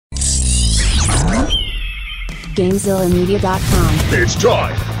GameZillaMedia.com. It's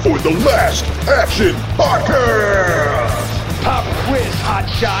time for the Last Action Podcast! Pop quiz,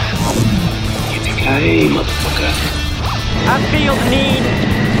 hotshot. Yippee-ki-yay, motherfucker. I feel the need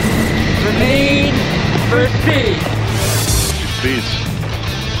for speed. Speeds,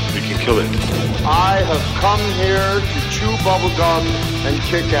 we can kill it. I have come here to chew bubblegum and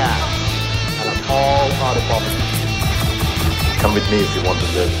kick ass. And I'm all out of bubblegum. Come with me if you want to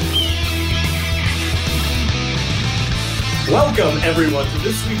live. Welcome, everyone, to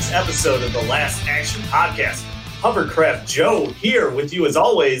this week's episode of the Last Action Podcast. Hovercraft Joe here with you as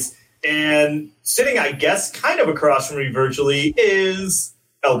always, and sitting, I guess, kind of across from me virtually is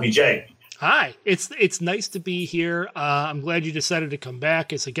LPJ. Hi, it's nice to be here. I'm glad you decided to come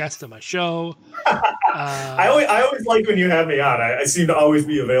back as a guest on my show. I always like when you have me on. I seem to always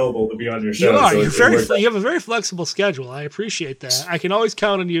be available to be on your show. You are. So you have a very flexible schedule. I appreciate that. I can always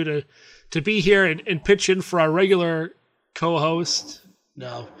count on you to be here and pitch in for our regular co-host.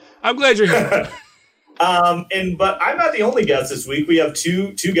 No, I'm glad you're here. But I'm not the only guest this week. We have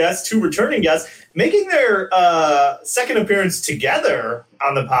two guests, two returning guests, making their second appearance together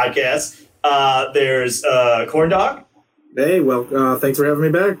on the podcast. There's Corn Dog. Hey, well, thanks for having me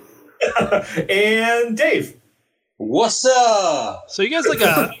back. And Dave. What's up? So you guys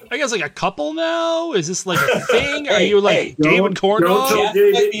like a couple now? Is this like a thing? Are you like Dave and Corn Dog? Don't tell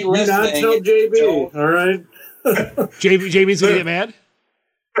JB. Do not tell JB. All right. JB's gonna get mad.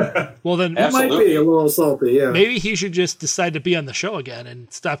 Well, then it might be a little salty. Yeah. Maybe he should just decide to be on the show again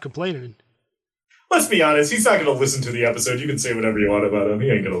and stop complaining. Let's be honest. He's not going to listen to the episode. You can say whatever you want about him.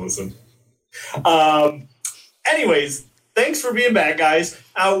 He ain't going to listen. Anyways, thanks for being back, guys.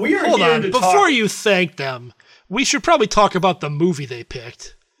 We are Hold here on. to Before talk. you thank them, we should probably talk about the movie they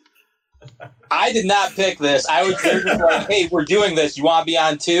picked. I did not pick this. They're just like, hey, we're doing this. You want to be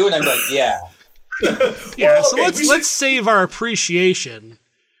on too? And I'm like, yeah. Yeah. Well, So okay, let's save our appreciation.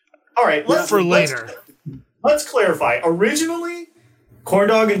 All right, for later. Let's clarify. Originally, Corn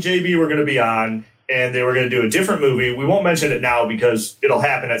Dog and JB were going to be on, and they were going to do a different movie. We won't mention it now because it'll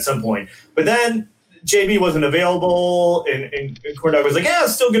happen at some point. But then JB wasn't available, and Corn Dog was like, yeah,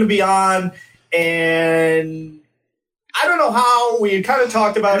 it's still going to be on. And I don't know how. We had kind of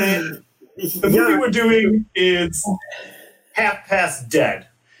talked about it. The movie we're doing is Half Past Dead,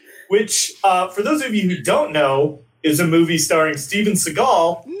 which, for those of you who don't know, is a movie starring Steven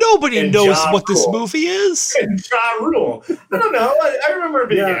Seagal. Nobody knows Ja what this Rule. well is. And Ja Rule. I don't know. I remember it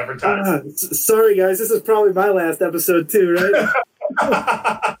being advertised. Sorry, guys. This is probably my last episode too, right?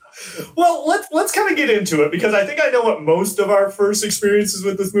 Well, let's kind of get into it because I think I know what most of our first experiences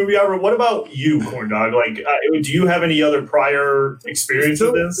with this movie are. What about you, Corn Dog? Like, do you have any other prior experience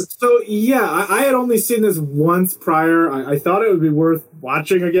with this? So yeah, I had only seen this once prior. I thought it would be worth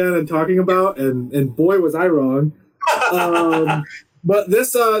watching again and talking about, and boy, was I wrong. But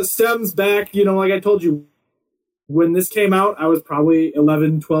this stems back, like I told you, when this came out, I was probably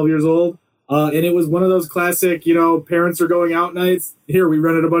 11, 12 years old. And it was one of those classic, parents are going out nights. Here, we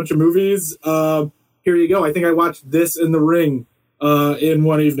rented a bunch of movies. Here you go. I think I watched this in The Ring in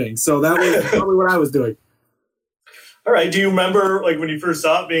one evening. So that was probably what I was doing. All right. Do you remember, like, when you first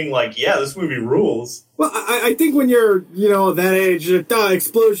saw it being like, yeah, this movie rules? Well, I think when you're, that age,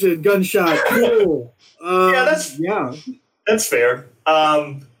 explosion, gunshot, cool. That's fair.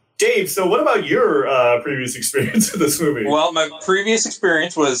 Dave, so what about your previous experience with this movie? Well, my previous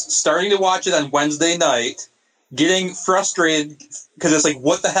experience was starting to watch it on Wednesday night, getting frustrated because it's like,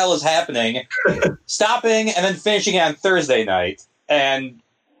 what the hell is happening? Stopping and then finishing it on Thursday night and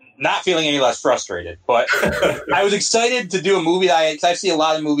not feeling any less frustrated. But I was excited to do a movie that I've seen a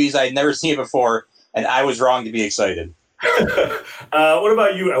lot of movies I had never seen before, and I was wrong to be excited. What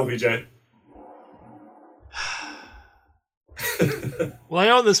about you, LBJ? Well, I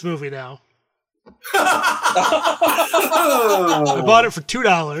own this movie now. I bought it for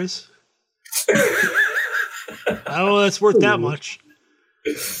 $2. I don't know if that's worth that much.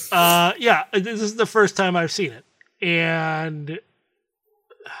 Yeah, this is the first time I've seen it. And,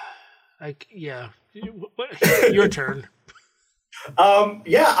 your turn.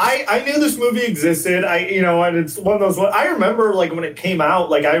 I knew this movie existed. And it's one of those, I remember, like, when it came out,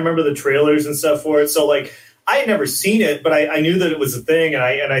 like, I remember the trailers and stuff for it. So, like, I had never seen it, but I knew that it was a thing, and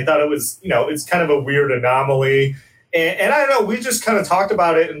I thought it was, it's kind of a weird anomaly. And I don't know, we just kind of talked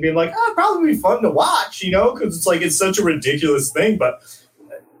about it and being like, it'd probably be fun to watch, because it's like, it's such a ridiculous thing. But,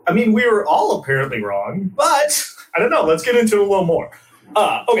 I mean, we were all apparently wrong, but I don't know. Let's get into it a little more.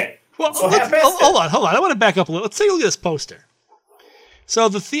 Okay. Well, so hold on. I want to back up a little. Let's take a look at this poster. So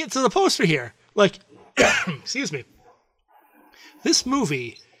the poster here, like, excuse me. This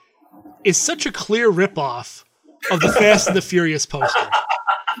movie is such a clear ripoff of the Fast and the Furious poster.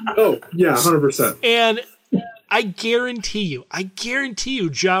 Oh, yeah, 100%. And I guarantee you,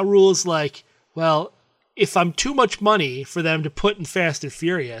 Ja Rule is like, well, if I'm too much money for them to put in Fast and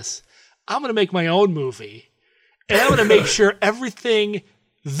Furious, I'm going to make my own movie. And I'm going to make sure everything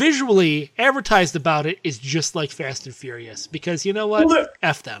visually advertised about it is just like Fast and Furious. Because you know what? Well,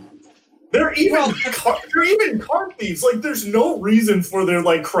 F them. They're even car thieves. Like, there's no reason for their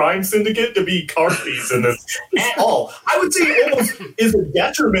like crime syndicate to be car thieves in this at all. I would say it almost is a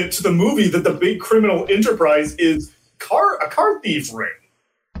detriment to the movie that the big criminal enterprise is a car thief ring.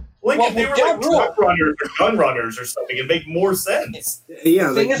 Like, if they were like truck runners or gun runners or something, it'd make more sense. Yeah,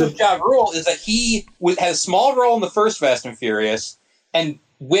 the thing is with Ja Rule is that he had a small role in the first Fast and Furious, and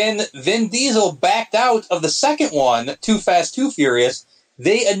when Vin Diesel backed out of the second one, Too Fast, Too Furious,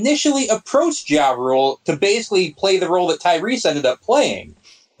 they initially approached Ja Rule to basically play the role that Tyrese ended up playing.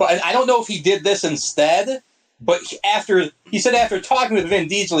 But I don't know if he did this instead, but he said after talking with Vin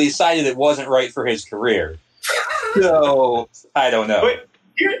Diesel, he decided it wasn't right for his career. So, I don't know. But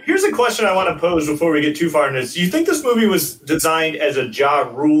here's a question I want to pose before we get too far in this. Do you think this movie was designed as a Ja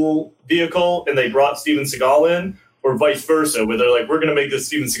Rule vehicle and they brought Steven Seagal in? Or vice versa, where they're like, we're going to make this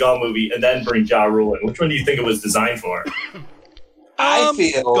Steven Seagal movie and then bring Ja Rule in? Which one do you think it was designed for? I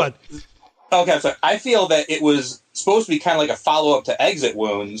feel that it was supposed to be kind of like a follow-up to Exit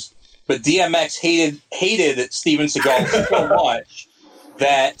Wounds, but DMX hated Steven Seagal so much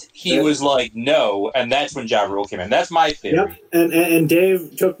that he was like, no, and that's when Ja Rule came in. That's my theory. Yep. And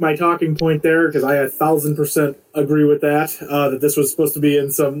Dave took my talking point there because I 1,000% agree with that. That this was supposed to be in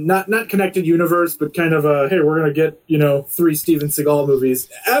some not connected universe, but kind of a hey, we're gonna get 3 Steven Seagal movies,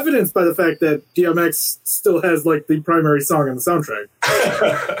 evidenced by the fact that DMX still has like the primary song on the soundtrack.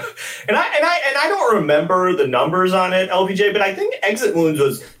 and I don't remember the numbers on it, LPJ, but I think Exit Wounds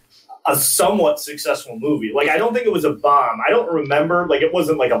was a somewhat successful movie. Like, I don't think it was a bomb. I don't remember, like, it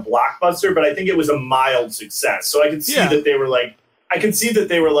wasn't like a blockbuster, but I think it was a mild success. So I could see that they were like,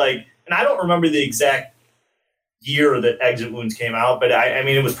 and I don't remember the exact year that Exit Wounds came out, but I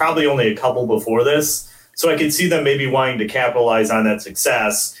mean, it was probably only a couple before this. So I could see them maybe wanting to capitalize on that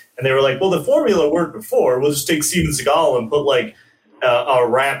success. And they were like, well, the formula worked before. We'll just take Steven Seagal and put like a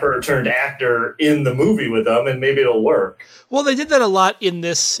rapper turned actor in the movie with them, and maybe it'll work. Well, they did that a lot in the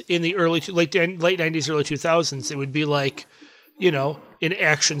late 90s, early 2000s. It would be like, an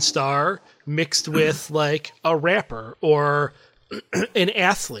action star mixed with like a rapper or an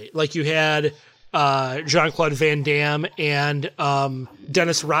athlete. Like you had Jean-Claude Van Damme and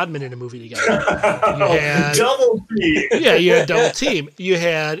Dennis Rodman in a movie together. You had double team. Yeah, you had double team. You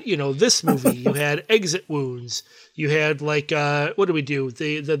had, this movie. You had Exit Wounds. You had like what do we do?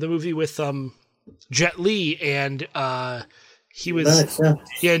 The movie with Jet Li and he was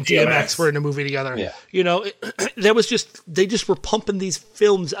and DMX were in a movie together. Yeah. That was they just were pumping these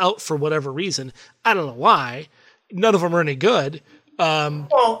films out for whatever reason. I don't know why. None of them are any good.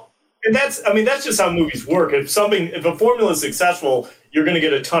 Well, and that's just how movies work. If a formula is successful, you're going to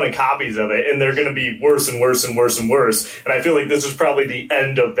get a ton of copies of it, and they're going to be worse and worse and worse and worse. And I feel like this is probably the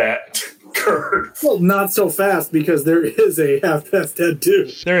end of that curve. Well, not so fast, because there is a Half-Past Dead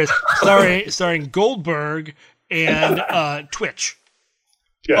 2. There is, starring Goldberg and Twitch.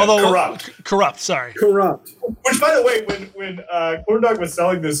 Yeah, Although, Corrupt. Corrupt. Which, by the way, when Corndog was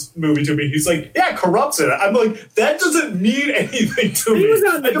selling this movie to me, he's like, yeah, Corrupt's in it. I'm like, that doesn't mean anything to me. He was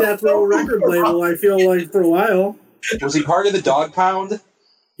on the Death Row record label, I feel like, for a while. Was he part of the Dog Pound?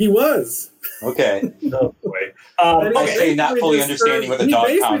 He was. Okay. No way. Okay, not fully understanding what the Dog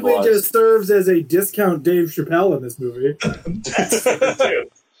Pound was. He basically just serves as a discount Dave Chappelle in this movie. That's true, too.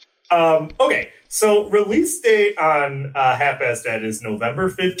 Okay. So release date on Half-Past Dead is November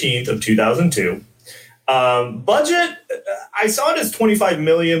 15th of 2002. Budget, I saw it as $25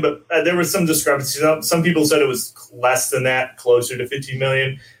 million, but there was some discrepancy. Some people said it was less than that, closer to $15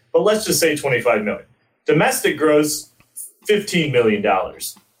 million. But let's just say $25 million. Domestic gross, $15 million.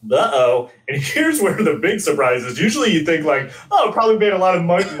 Uh-oh. And here's where the big surprise is. Usually you think like, oh, it probably made a lot of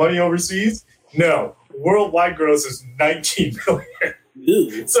money overseas. No. Worldwide gross is $19 million.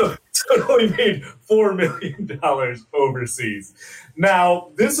 So it only made $4 million overseas.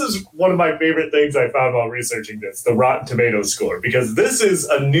 Now, this is one of my favorite things I found while researching this, the Rotten Tomatoes score, because this is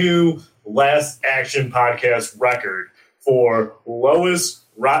a new Last Action Podcast record for lowest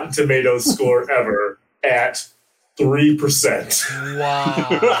Rotten Tomatoes score ever at 3%.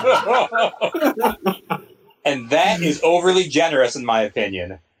 Wow. And that is overly generous, in my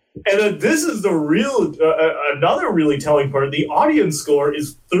opinion. And this is the real, another really telling part. The audience score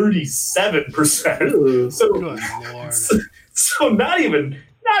is 37%. Ooh, so not even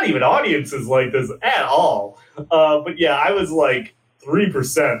not even audiences like this at all. But yeah, I was like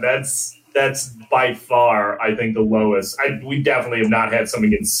 3%. That's by far, I think, the lowest. We definitely have not had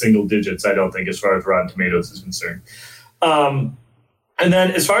something in single digits, I don't think, as far as Rotten Tomatoes is concerned. And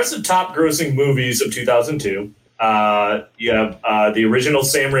then as far as the top grossing movies of 2002, you have the original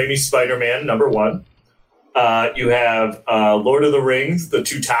Sam Raimi Spider-Man, number 1. You have Lord of the Rings, The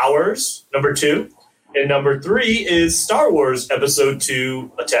Two Towers, number 2. And number 3 is Star Wars Episode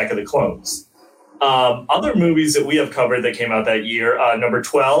 2, Attack of the Clones. Other movies that we have covered that came out that year, number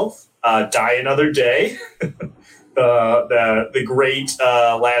 12, Die Another Day, the great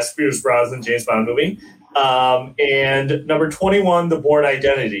last Pierce Brosnan James Bond movie. And number 21, The Bourne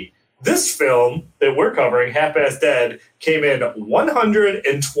Identity. This film that we're covering, Half Past Dead, came in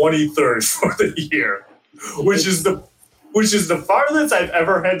 123rd for the year, which is the farthest I've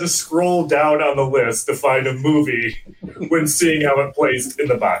ever had to scroll down on the list to find a movie when seeing how it placed in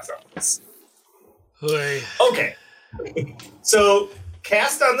the box office. Okay. So,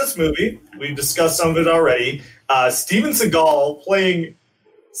 cast on this movie, we've discussed some of it already. Steven Seagal playing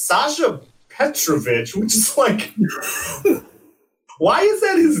Sasha Petrovich, which is like... Why is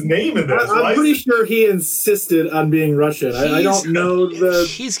that his name in this? I'm pretty sure he insisted on being Russian. I don't know the...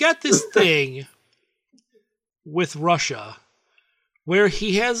 He's got this thing... with Russia, where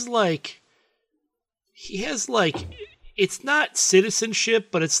he has like, it's not citizenship,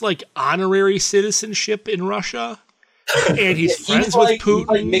 but it's like honorary citizenship in Russia, and he's friends with Putin. He's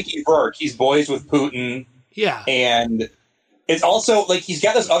like Mickey Rourke. He's boys with Putin. Yeah, and it's also like he's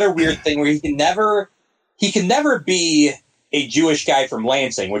got this other weird thing where he can never be a Jewish guy from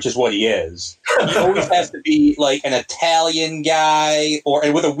Lansing, which is what he is. He always has to be like an Italian guy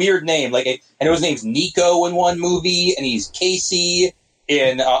and with a weird name. I know his name's Nico in one movie, and he's Casey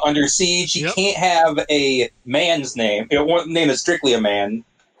in Under Siege. He can't have a man's name. One name is strictly a man.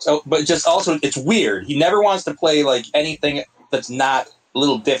 So, but just also, it's weird. He never wants to play like anything that's not a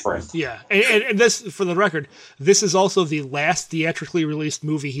little different. Yeah, and this, for the record, this is also the last theatrically released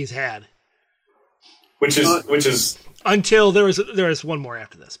movie he's had. Which is. Until there was one more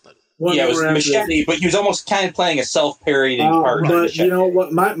after this, but it was Machete, but he was almost kind of playing a self-parodying part. But you know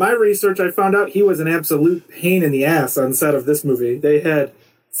what? My research, I found out he was an absolute pain in the ass on set of this movie. They had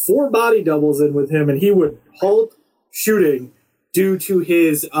 4 body doubles in with him, and he would halt shooting due to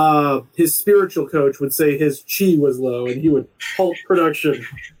his spiritual coach would say his chi was low, and he would halt production.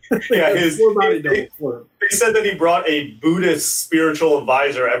 Yeah, his 4 body doubles for him. They said that he brought a Buddhist spiritual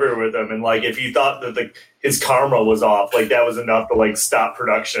advisor everywhere with him, and like if you thought that his karma was off, like that was enough to like stop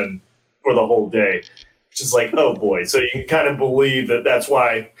production for the whole day. Which is like, oh boy. So you can kind of believe that that's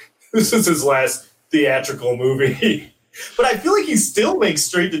why this is his last theatrical movie. But I feel like he still makes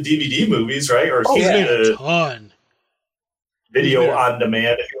straight to DVD movies, right? Or he's made a ton. Video on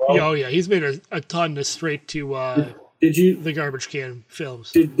demand, if you will. Oh yeah, he's made a ton to straight to the garbage can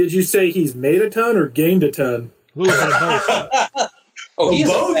films. Did you say he's made a ton or gained a ton? A little bit of both. He's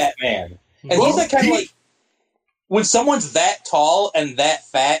a fat man. And he's the kind of like, when someone's that tall and that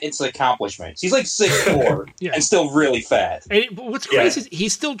fat, it's an accomplishment. He's like 6'4" and still really fat. And what's crazy is he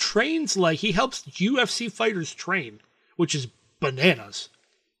still trains, like, he helps UFC fighters train, which is bananas.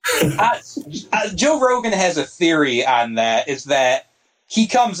 Joe Rogan has a theory on that, is that he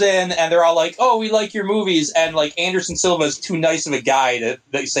comes in and they're all like, oh, we like your movies, and like Anderson Silva is too nice of a guy to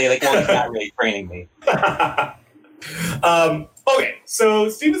say, like, well, he's not really training me. Okay, so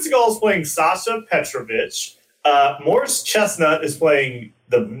Steven Seagal is playing Sasha Petrovich. Morris Chestnut is playing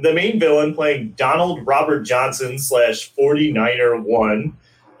the main villain, playing Donald Robert Johnson / 49er 1.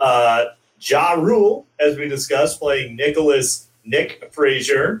 Ja Rule, as we discussed, playing Nick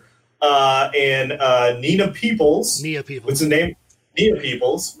Frazier. And Nina Peoples. What's the name? Nia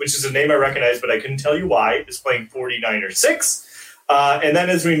Peoples, which is a name I recognize, but I couldn't tell you why, is playing 49er 6. And then,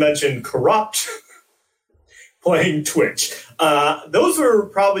 as we mentioned, Corrupt, playing Twitch. Those were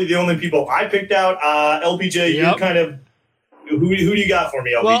probably the only people I picked out. LPJ, you kind of... Who do you got for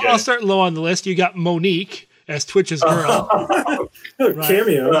me, LPJ? Well, I'll start low on the list. You got Monique as Twitch's girl. Right.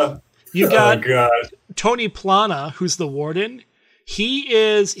 Cameo. You got Tony Plana, who's the warden.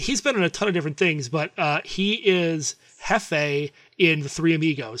 He's been in a ton of different things, but he is Jefe in The Three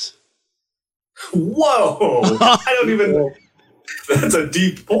Amigos. Whoa! I don't even... That's a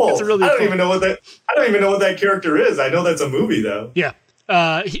deep pull. I don't even know what that character is. I know that's a movie though. Yeah.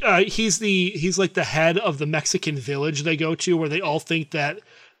 He's like the head of the Mexican village they go to, where they all think that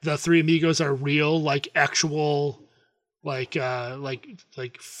the Three Amigos are real, like actual like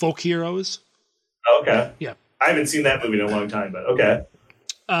folk heroes. Okay. Yeah. I haven't seen that movie in a long time, but okay.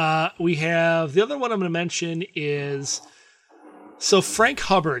 We have the other one I'm going to mention is So Frank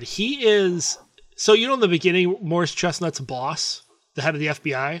Hubbard, he is. So you know in the beginning, Morris Chestnut's boss, the head of the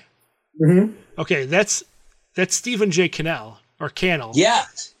FBI. Mm-hmm. Okay, that's Stephen J. Cannell or Cannell. Yeah.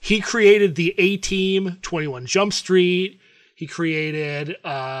 He created the A-Team, 21 Jump Street. He created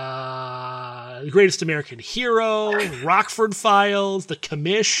The Greatest American Hero, Rockford Files, The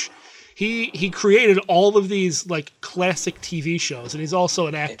Commish. He created all of these like classic TV shows, and he's also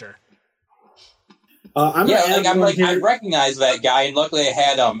an actor. I recognize that guy, and luckily I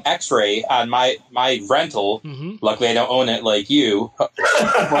had X-Ray on my rental. Mm-hmm. Luckily I don't own it like you. But,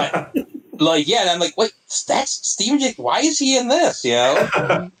 and I'm like, wait, that's Stephen J. Why is he in this? You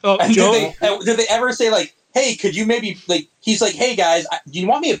know? And Joe, did they ever say like, hey, could you maybe like? He's like, hey guys, do you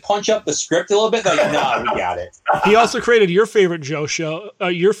want me to punch up the script a little bit? Like, no, we got it. He also created your favorite show,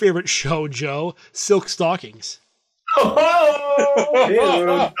 Joe, Silk Stockings.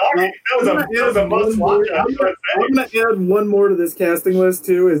 That was a must watch. I'm going to add one more to this casting list,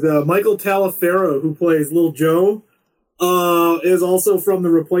 too, is Michael Taliaferro, who plays Little Joe, is also from The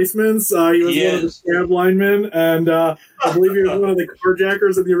Replacements. He was one of the scab linemen, and I believe he was one of the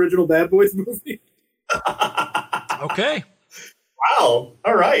carjackers in the original Bad Boys movie. Okay. Wow.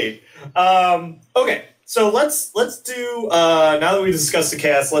 All right. Okay. So let's do now that we discussed the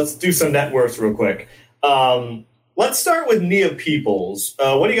cast, let's do some net worth real quick. Let's start with Nia Peoples.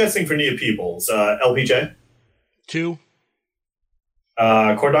 What do you guys think for Nia Peoples? LPJ? 2.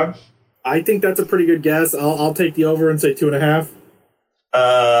 Corn Dog? I think that's a pretty good guess. I'll take the over and say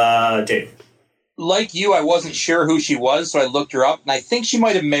 2.5. Dave? Like you, I wasn't sure who she was, so I looked her up, and I think she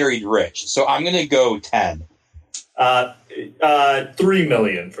might have married rich. So I'm going to go 10. 3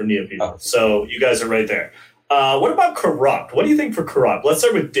 million for Nia Peoples. Oh. So you guys are right there. What about Corrupt? What do you think for Corrupt? Let's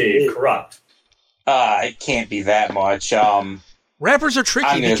start with Dave. Corrupt. It can't be that much. Rappers are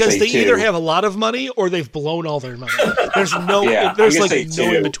tricky because they either have a lot of money or they've blown all their money. There's no, there's like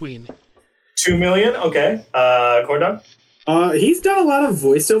no in between. 2 million. Okay. Corn Dog? He's done a lot of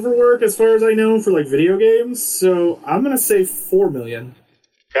voiceover work, as far as I know, for like video games. So I'm gonna say 4 million.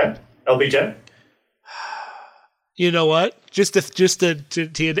 Okay. LBJ? You know what? Just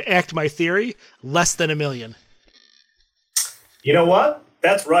to act my theory, less than $1 million. You know what?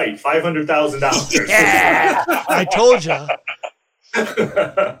 That's right. $500,000. Yeah, I told you.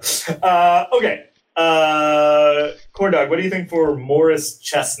 Okay. Corn Dog, what do you think for Morris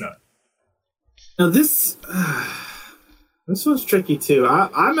Chestnut? Now this one's tricky too.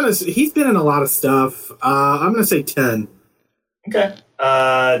 I'm gonna. He's been in a lot of stuff. I'm gonna say 10. Okay.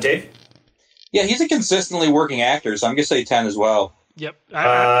 Dave? Yeah, he's a consistently working actor, so I'm gonna say 10 as well. Yep.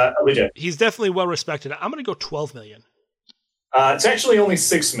 He's definitely well respected. I'm gonna go 12 million. It's actually only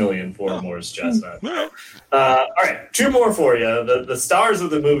 6 million for Morris Chestnut. All right, 2 more for you. The stars of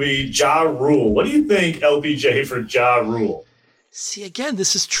the movie, Ja Rule. What do you think, LPJ, for Ja Rule? See, again,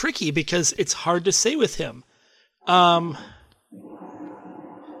 this is tricky because it's hard to say with him. You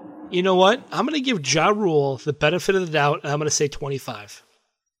know what? I'm going to give Ja Rule the benefit of the doubt, and I'm going to say 25.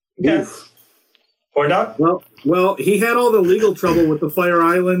 Okay. Or not? Well, he had all the legal trouble with the Fire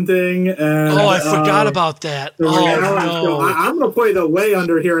Island thing. And, I forgot about that. No. So I'm going to play the way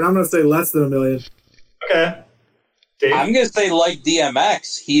under here, and I'm going to say less than $1 million. Okay. Dave? I'm going to say like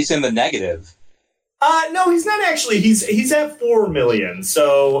DMX, he's in the negative. No, he's not actually. He's at 4 million.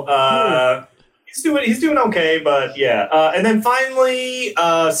 So he's doing okay, but yeah. And then finally,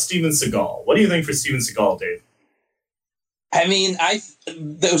 Steven Seagal. What do you think for Steven Seagal, Dave? I mean,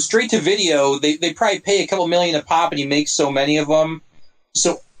 those straight to video, they probably pay a couple million a pop, and he makes so many of them.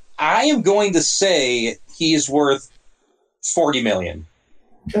 So I am going to say he is worth 40 million.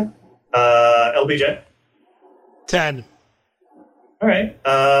 Okay. LBJ? 10. All right.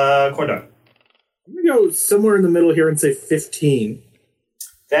 Corn Dog? I'm going to go somewhere in the middle here and say 15.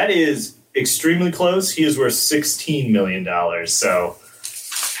 That is extremely close. He is worth $16 million. So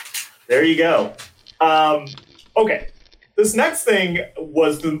there you go. Okay. This next thing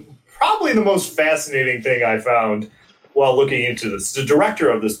was probably the most fascinating thing I found while looking into this. The director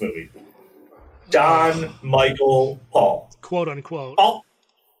of this movie, Don Michael Paul. Quote, unquote.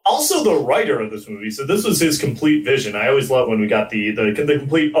 Also the writer of this movie. So this was his complete vision. I always love when we got the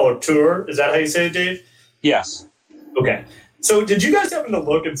complete auteur. Is that how you say it, Dave? Yes. Okay. So did you guys happen to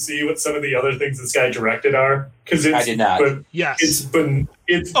look and see what some of the other things this guy directed are? Because I did not. Yes. It's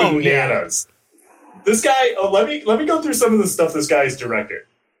bananas. Yeah. This guy, let me go through some of the stuff this guy's directed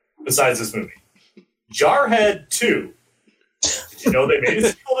besides this movie. Jarhead 2. Did you know they made a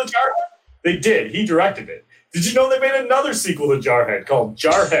sequel to Jarhead? They did. He directed it. Did you know they made another sequel to Jarhead called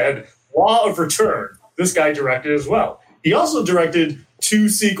Jarhead Law of Return? This guy directed as well. He also directed 2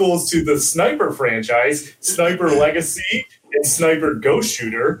 sequels to the Sniper franchise, Sniper Legacy and Sniper Ghost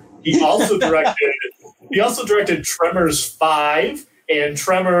Shooter. He also directed Tremors 5 and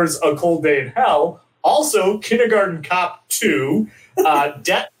Tremors: A Cold Day in Hell. Also, Kindergarten Cop 2,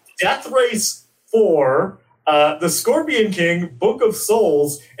 Death Race 4, The Scorpion King, Book of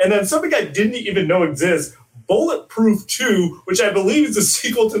Souls, and then something I didn't even know exists, Bulletproof 2, which I believe is a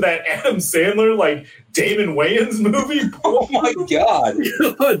sequel to that Adam Sandler, like, Damon Wayans movie. Oh my God.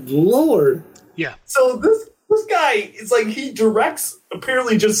 Good Lord. Yeah. So this guy, it's like he directs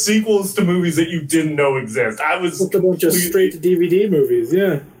apparently just sequels to movies that you didn't know exist. Just a bunch of straight to DVD movies,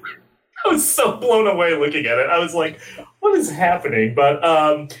 yeah. I was so blown away looking at it. I was like, what is happening? But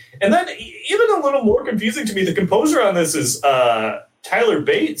and then even a little more confusing to me, the composer on this is Tyler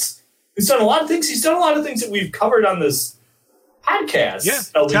Bates, who's done a lot of things. He's done a lot of things that we've covered on this podcast. Yeah.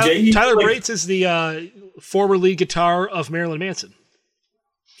 LBJ. Tyler Bates is the former lead guitar of Marilyn Manson.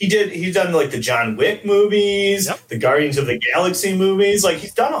 He's done like the John Wick movies, Yep. the Guardians of the Galaxy movies. Like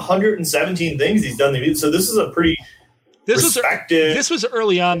he's done 117 things. He's done so this is a pretty respected. This was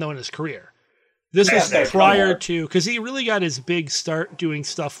early on though in his career. This was prior to, because he really got his big start doing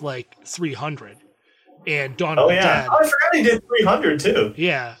stuff like 300 and Dawn of the Dead. Oh, I forgot he did 300 too.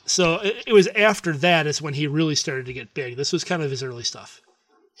 Yeah, so it was after that is when he really started to get big. This was kind of his early stuff.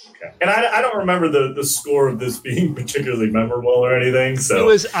 Okay. And I don't remember the score of this being particularly memorable or anything. So it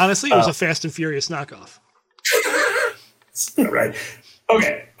was a Fast and Furious knockoff. Right.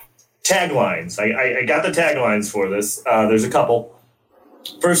 Okay. Taglines. I got the taglines for this. There's a couple.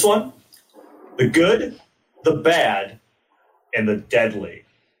 First one: the good, the bad, and the deadly.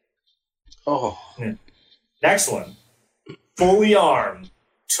 Oh. Next one: fully armed,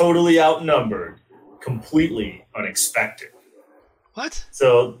 totally outnumbered, completely unexpected. What?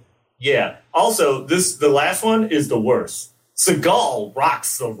 So, yeah. Also, the last one is the worst. Seagal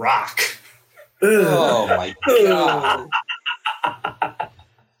rocks the rock. Oh my God.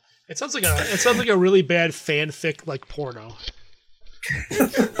 It sounds like a really bad fanfic like porno.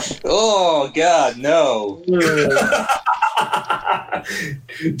 Oh God, no.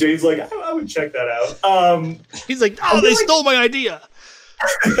 Dave's like, I would check that out. He's like, oh, they stole my idea.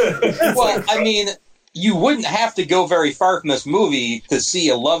 Well, I mean, you wouldn't have to go very far from this movie to see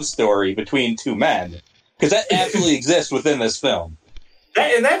a love story between two men, because that absolutely exists within this film.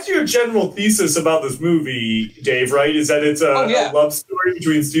 And that's your general thesis about this movie, Dave, right? Is that it's a love story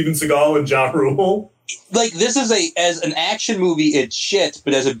between Steven Seagal and Ja Rule? Like, this is as an action movie, it's shit,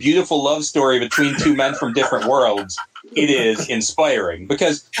 but as a beautiful love story between two men from different worlds, it is inspiring.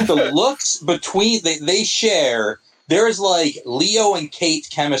 Because the looks between, they share, there is like Leo and Kate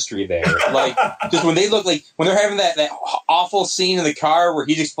chemistry there. Like, just when they look like, when they're having that awful scene in the car where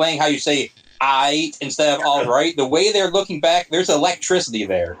he's explaining how you say, "I" instead of "all right," the way they're looking back, there's electricity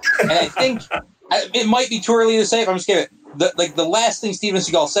there. And I think it might be too early to say, if I'm just kidding. The last thing Steven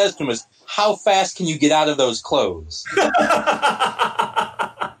Seagal says to him is, "How fast can you get out of those clothes?" I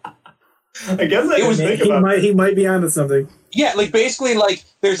guess I didn't think about it. He might be onto something. Yeah, like basically, like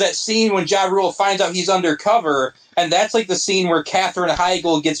there's that scene when Ja Rule finds out he's undercover, and that's like the scene where Katherine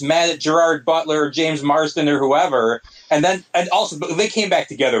Heigl gets mad at Gerard Butler or James Marsden or whoever, and also they came back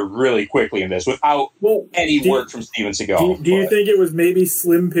together really quickly in this without any work from Steven Seagal. Do you think it was maybe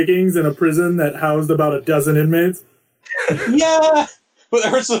slim pickings in a prison that housed about a dozen inmates? Yeah, but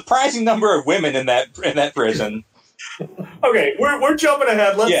there was a surprising number of women in that prison. Okay, we're jumping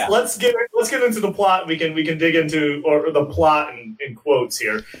ahead. Let's get into the plot. We can dig into or the plot in quotes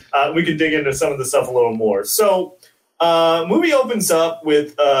here. We can dig into some of the stuff a little more. So, movie opens up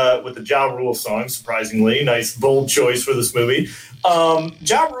with the Ja Rule song. Surprisingly, nice bold choice for this movie.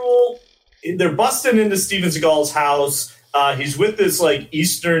 Ja Rule, they're busting into Steven Seagal's house. He's with this like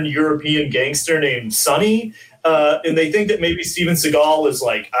Eastern European gangster named Sonny. And they think that maybe Steven Seagal is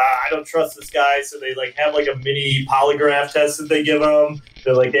like, I don't trust this guy. So they like have like a mini polygraph test that they give him.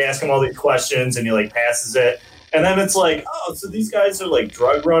 They ask him all these questions and he like passes it. And then it's like, oh, so these guys are like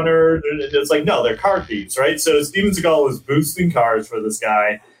drug runners. And it's like, no, they're car thieves, right? So Steven Seagal is boosting cars for this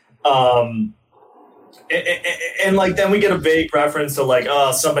guy. And like, then we get a vague reference to like,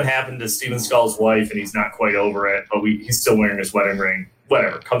 oh, something happened to Steven Seagal's wife and he's not quite over it, but he's still wearing his wedding ring.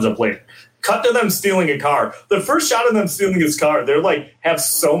 Whatever, comes up later. Cut to them stealing a car. The first shot of them stealing his car, they're like, have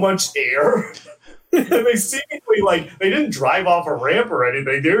so much air. And they seemingly like, they didn't drive off a ramp or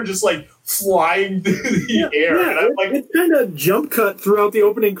anything. They were just like flying through the air. Yeah, and I'm like, it's kind of jump cut throughout the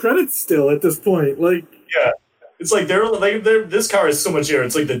opening credits still at this point. Like, yeah. It's like they're this car is so much air.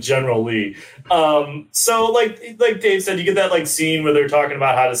 It's like the General Lee. So like Dave said, you get that like scene where they're talking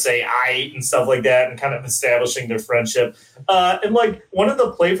about how to say "I" and stuff like that, and kind of establishing their friendship. And like one of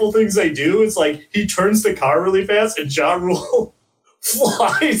the playful things they do is like he turns the car really fast, and Ja Rule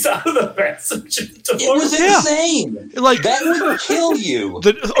flies out of the passenger door. It was insane. Like that would kill you.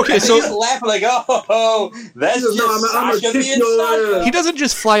 Okay, and so he's laughing like, oh, that's just Sasha being Sasha. He doesn't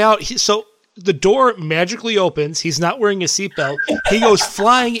just fly out. So the door magically opens. He's not wearing a seatbelt. He goes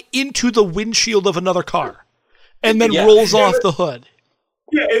flying into the windshield of another car, and then rolls off the hood.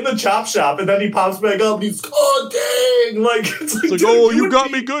 Yeah, in the chop shop, and then he pops back up, and he's, oh, dang! Like, it's like oh, you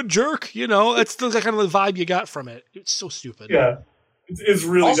got me good, jerk. You know, that's the kind of the vibe you got from it. It's so stupid. Yeah. It's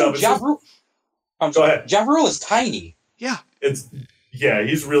really also, dumb. Go ahead. Ja Rule is tiny. Yeah.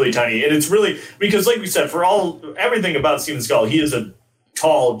 He's really tiny. And it's really, because like we said, for everything about Steven Seagal, he is a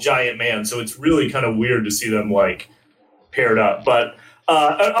tall, giant man, so it's really kind of weird to see them, like, paired up. But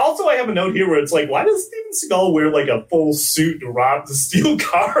also I have a note here where it's like, why does Steven Seagal wear, like, a full suit to steal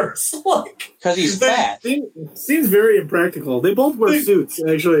cars? Like, because he's fat. Seems very impractical. They both wear suits,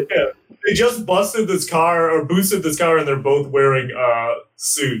 actually. Yeah. They just boosted this car, and they're both wearing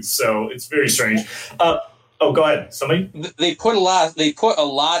suits, so it's very strange. Go ahead. Somebody? They put a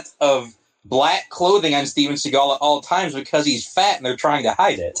lot of black clothing on Steven Seagal at all times because he's fat and they're trying to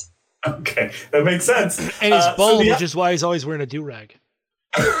hide it. Okay, that makes sense. And he's bald, which is why he's always wearing a do-rag.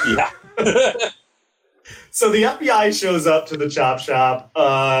 Yeah. So the FBI shows up to the chop shop.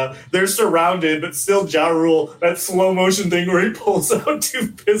 They're surrounded, but still Ja Rule, that slow motion thing where he pulls out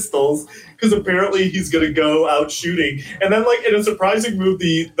 2 pistols because apparently he's going to go out shooting. And then, like, in a surprising move,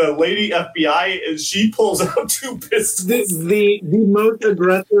 the lady FBI, she pulls out 2 pistols. The most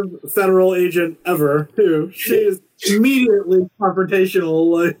aggressive federal agent ever, too. She is immediately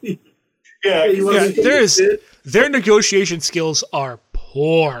confrontational. Like, their negotiation skills are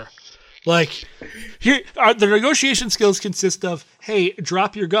poor. Like, here, the negotiation skills consist of, hey,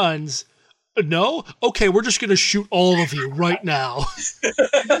 drop your guns. No? Okay, we're just going to shoot all of you right now.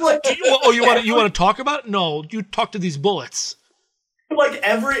 You want to talk about it? No, you talk to these bullets. Like,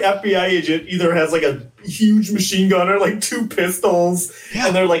 every FBI agent either has, like, a huge machine gun or, like, 2 pistols. Yeah.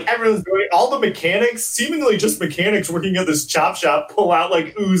 And they're, like, everyone's doing it. All the mechanics, seemingly just mechanics working at this chop shop, pull out,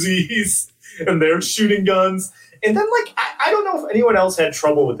 like, Uzis, and they're shooting guns. And then, like, I don't know if anyone else had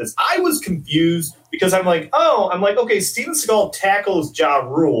trouble with this. I was confused because I'm like, okay, Steven Seagal tackles Ja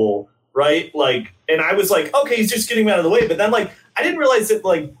Rule, right? Like, and I was like, okay, he's just getting him out of the way. But then, like, I didn't realize that,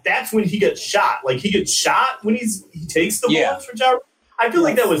 like, that's when he gets shot. Like, he gets shot when he takes the bullets from Ja Rule. I feel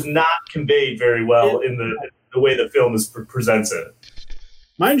like that was not conveyed very well in the way the film presents it.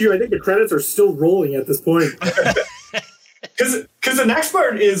 Mind you, I think the credits are still rolling at this point. Because the next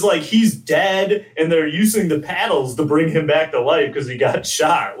part is like he's dead and they're using the paddles to bring him back to life because he got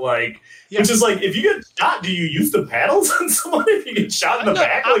shot. Like, which is like, if you get shot, do you use the paddles on someone if you get shot in the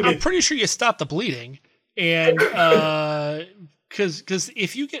back? Like, I'm pretty sure you stop the bleeding, and because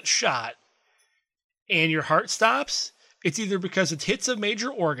if you get shot and your heart stops, it's either because it hits a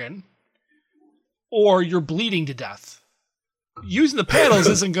major organ or you're bleeding to death. Using the paddles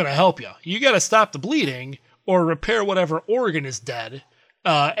isn't going to help you. You got to stop the bleeding or repair whatever organ is dead.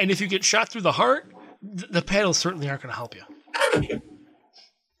 And if you get shot through the heart, the paddles certainly aren't going to help you.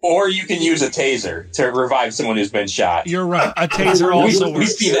 Or you can use a taser to revive someone who's been shot. You're right. A taser also works. We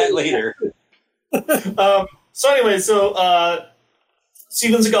see that later. So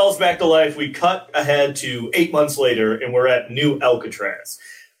Steven Seagal's back to life. We cut ahead to 8 months later, and we're at New Alcatraz.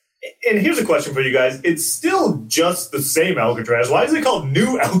 And here's a question for you guys. It's still just the same Alcatraz. Why is it called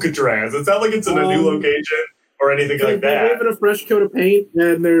New Alcatraz? It's not like it's in a new location or anything like that. They give it a fresh coat of paint,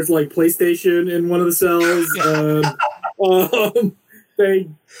 and there's like PlayStation in one of the cells.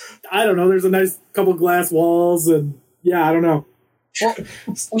 I don't know. There's a nice couple glass walls, and I don't know. Well,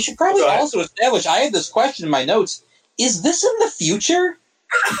 we should probably also establish, I had this question in my notes. Is this in the future?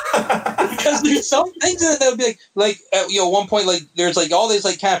 Because there's some things that would be like at one point, like there's like all this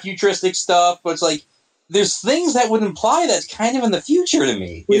like kind of futuristic stuff, but it's like there's things that would imply that's kind of in the future to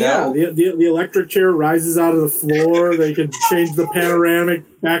me. You know? The electric chair rises out of the floor. They can change the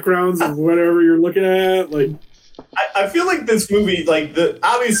panoramic backgrounds of whatever you're looking at. Like, I feel like this movie, like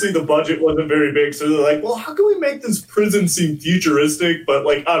obviously the budget wasn't very big, so they're like, well, how can we make this prison seem futuristic, but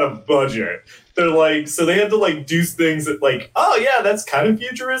like on a budget? They're like, so they had to like do things that like, oh yeah, that's kind of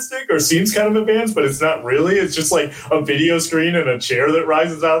futuristic or seems kind of advanced, but it's not really. It's just like a video screen and a chair that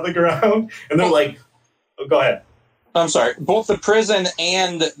rises out of the ground. And they're like, oh, go ahead. I'm sorry. Both the prison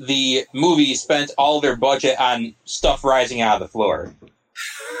and the movie spent all their budget on stuff rising out of the floor.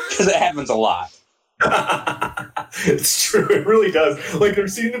 Because it happens a lot. It's true. It really does. Like there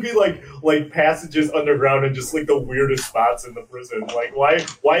seem to be like passages underground and just like the weirdest spots in the prison. Like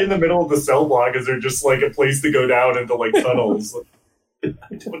why in the middle of the cell block is there just like a place to go down into like tunnels? I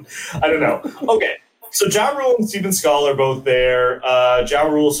don't know. Okay. So Ja Rule and Steven Seagal are both there. Ja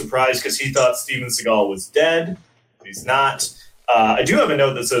Rule surprised because he thought Steven Seagal was dead. He's not. I do have a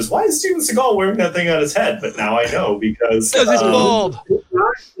note that says, why is Steven Seagal wearing that thing on his head? But now I know because he's bald.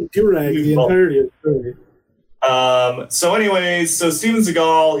 Do-rag the entirety of the movie. So anyways, so Steven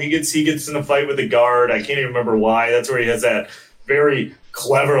Seagal, he gets in a fight with the guard. I can't even remember why. That's where he has that very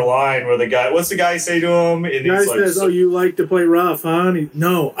clever line where what's the guy say to him? And the guy says, "Oh, you like to play rough, huh?" And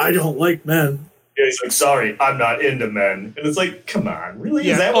no, I don't like men. Yeah, he's like, "Sorry, I'm not into men." And it's like, come on, really?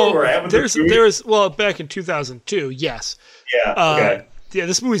 Yeah. Is that where we're at with this movie? There's back in 2002, yes. Yeah. Okay. Yeah,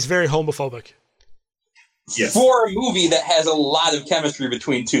 this movie's very homophobic. Yes. For a movie that has a lot of chemistry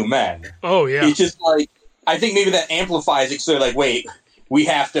between two men. Oh yeah. It's just like I think maybe that amplifies it. So they're like, wait, we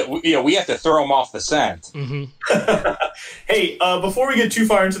have to throw him off the scent. Mm-hmm. Hey, before we get too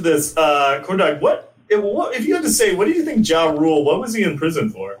far into this, Corndog, what if you had to say, what do you think Ja Rule? What was he in prison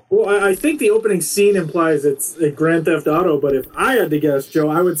for? Well, I think the opening scene implies it's a Grand Theft Auto, but if I had to guess, Joe,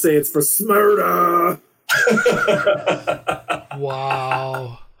 I would say it's for murder.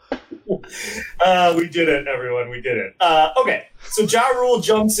 Wow. We did it, everyone. We did it. Okay, so Ja Rule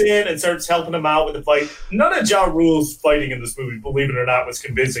jumps in and starts helping him out with the fight. None of Ja Rule's fighting in this movie, believe it or not, was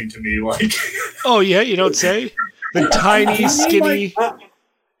convincing to me. Like, oh yeah, you don't say? The tiny, skinny.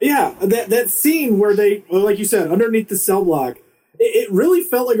 Yeah, that scene where they, like you said, underneath the cell block, it really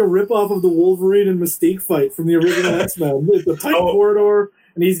felt like a ripoff of the Wolverine and Mystique fight from the original X-Men. The tight corridor,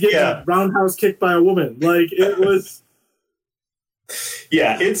 and he's getting roundhouse kicked by a woman. Like, it was...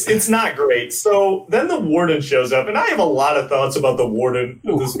 Yeah, it's not great. So then the warden shows up, and I have a lot of thoughts about the warden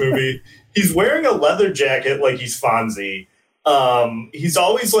of this movie. He's wearing a leather jacket like he's Fonzie. He's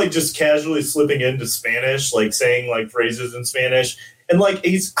always like just casually slipping into Spanish, like saying like phrases in Spanish. And like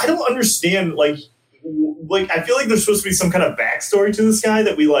I don't understand, like I feel like there's supposed to be some kind of backstory to this guy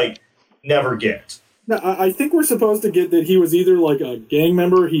that we like never get. No, I think we're supposed to get that he was either like a gang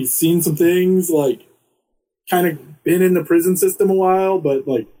member, he's seen some things, like kind of been in the prison system a while, but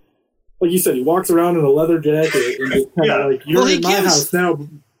like you said, he walks around in a leather jacket and just kind of like, you're in my house now.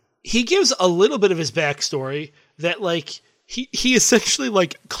 He gives a little bit of his backstory that like he essentially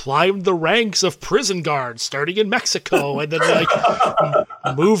like climbed the ranks of prison guards starting in Mexico and then like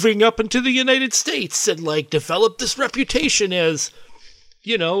moving up into the United States and like developed this reputation as,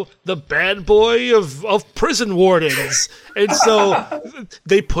 you know, the bad boy of prison wardens. And so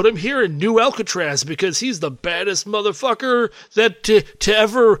they put him here in New Alcatraz because he's the baddest motherfucker that to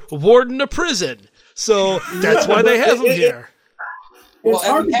ever warden a prison. So that's why they have him here. Well,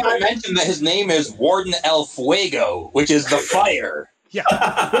 and we haven't mentioned that his name is Warden El Fuego, which is the fire. Yeah.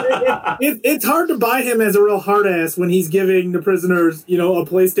 It's hard to buy him as a real hard ass when he's giving the prisoners, you know, a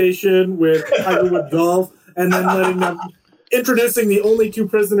PlayStation with Tigerwood Golf and then letting them... introducing the only two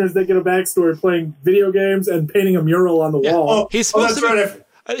prisoners that get a backstory playing video games and painting a mural on the wall. He's supposed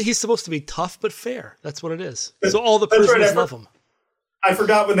to be tough but fair. That's what it is. So all the prisoners love him. I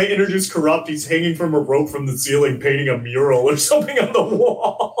forgot when they introduced Corrupt, he's hanging from a rope from the ceiling painting a mural or something on the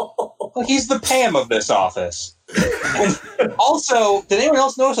wall. Well, he's the Pam of this office. Also, did anyone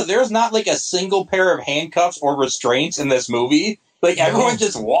else notice that there's not like a single pair of handcuffs or restraints in this movie? Like, everyone's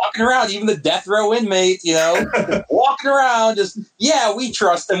just walking around, even the death row inmate, you know, walking around, just, yeah, we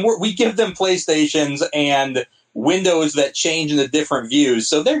trust them. We give them PlayStations and windows that change into different views,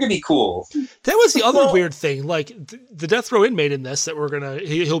 so they're going to be cool. That was the other weird thing. Like, the death row inmate in this, that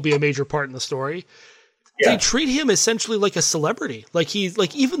he'll be a major part in the story. Yeah. They treat him essentially like a celebrity. Like, he's,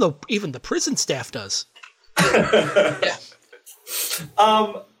 like, even the prison staff does. Yeah.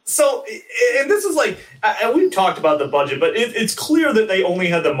 So, and this is like, and we've talked about the budget, but it's clear that they only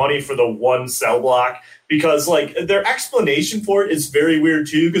had the money for the one cell block because, like, their explanation for it is very weird,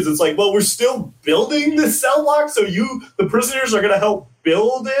 too, because it's like, well, we're still building the cell block, so the prisoners are going to help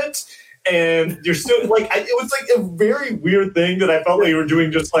build it, and you're still, like, it was, like, a very weird thing that I felt like you were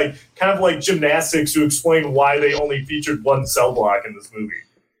doing just, like, kind of like gymnastics to explain why they only featured one cell block in this movie.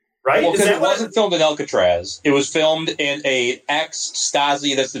 Right? Well, because it wasn't filmed in Alcatraz. It was filmed in a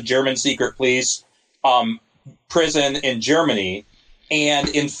ex-Stasi, that's the German secret police, prison in Germany. And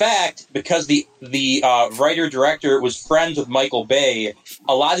in fact, because the writer-director was friends with Michael Bay,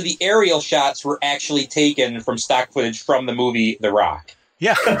 a lot of the aerial shots were actually taken from stock footage from the movie The Rock.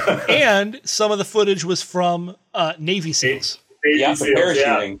 Yeah. And some of the footage was from Navy SEALs. Navy SEALs,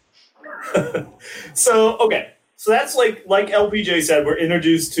 parachuting. Yeah. So, okay. So that's like LPJ said, we're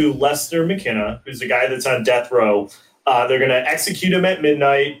introduced to Lester McKenna, who's the guy that's on death row. They're going to execute him at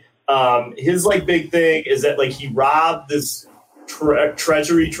midnight. His like big thing is that like he robbed this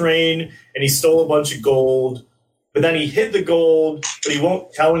treasury train and he stole a bunch of gold, but then he hid the gold, but he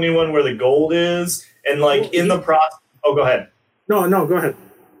won't tell anyone where the gold is. And like in the process, oh, go ahead. No, go ahead.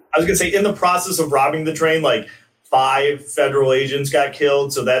 I was going to say in the process of robbing the train, like 5 federal agents got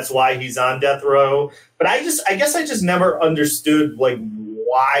killed, so that's why he's on death row. But I guess I just never understood like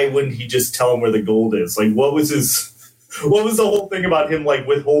why wouldn't he just tell him where the gold is? Like what was the whole thing about him like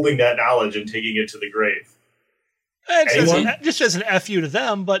withholding that knowledge and taking it to the grave? Just as an FU to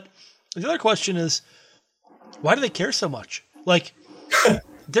them, but the other question is, why do they care so much? Like,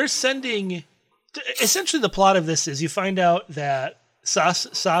 they're sending... Essentially, the plot of this is you find out that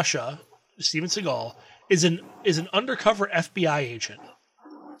Sasha, Steven Seagal, is an undercover FBI agent.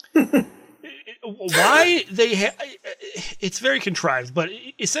 Why it's very contrived, but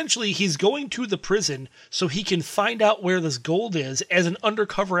essentially he's going to the prison so he can find out where this gold is as an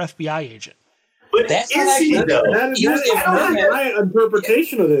undercover FBI agent. But that's is he though? That is my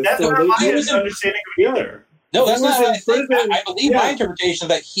interpretation of this. That's not my understanding of the other. No, that's not what I think. I believe my interpretation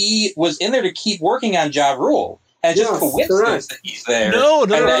that he was in there to keep working on Ja Rule. And it's just coincidence that he's there. No.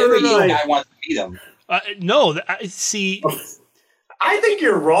 Every guy wants to meet him. See... I think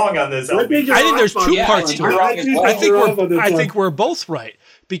you're wrong on this. I think there's 2 parts to it. I think we're both right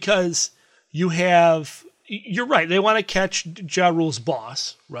because you're right. They want to catch Ja Rule's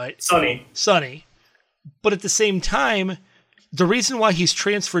boss, right? Sonny. But at the same time, the reason why he's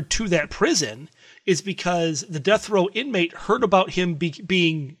transferred to that prison is because the death row inmate heard about him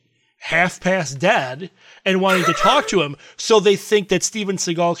being half past dead and wanting to talk to him. So they think that Steven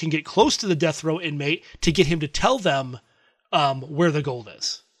Seagal can get close to the death row inmate to get him to tell them where the gold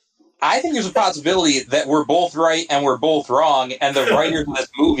is. I think there's a possibility that we're both right and we're both wrong, and the writers of this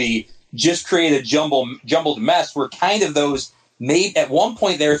movie just created a jumbled mess where kind of those made at one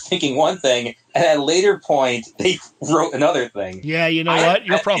point they were thinking one thing, and at a later point they wrote another thing. Yeah, you know what?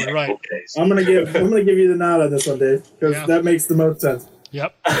 You're probably right. I'm gonna give you the nod on this one, Dave, because that makes the most sense.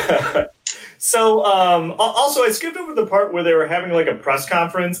 Yep. So, also, I skipped over the part where they were having like a press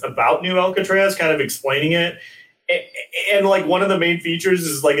conference about New Alcatraz, kind of explaining it. And like one of the main features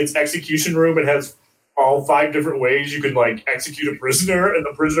is like its execution room. It has all 5 different ways you can like execute a prisoner, and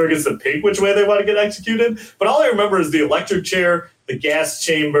the prisoner gets to pick which way they want to get executed. But all I remember is the electric chair, the gas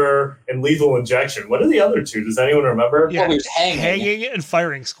chamber, and lethal injection. What are the other 2? Does anyone remember? Yeah, there's hanging and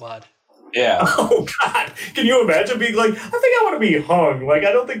firing squad. Yeah. Oh God! Can you imagine being like, I think I want to be hung? Like,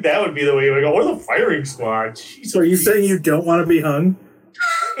 I don't think that would be the way you would go. Or the firing squad. Jeez, so are you saying you don't want to be hung?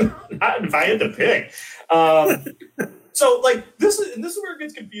 Not if I had to pick. So, like, this is where it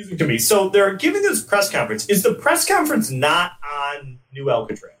gets confusing to me. So, they're giving this press conference. Is the press conference not on New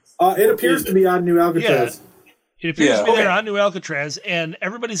Alcatraz? It appears to be on New Alcatraz. Yeah. It appears to be there on New Alcatraz, and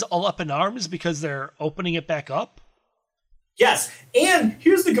everybody's all up in arms because they're opening it back up. Yes, and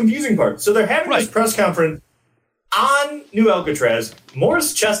here's the confusing part. So, they're having this press conference on New Alcatraz.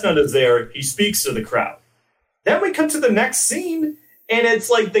 Morris Chestnut is there. He speaks to the crowd. Then we cut to the next scene, and it's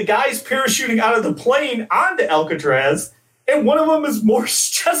like the guys parachuting out of the plane onto Alcatraz, and one of them is Morris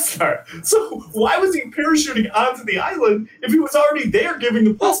Chestnut. So why was he parachuting onto the island if he was already there giving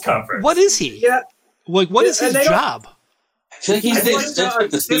the press conference? What is he? Yeah. Like, what is his job? I feel like he's the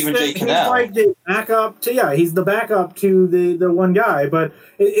assistant to Stephen J. Cannell. He's like the backup to, he's the backup to the one guy, but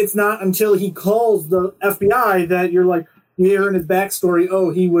it's not until he calls the FBI that you're like, you hear in his backstory,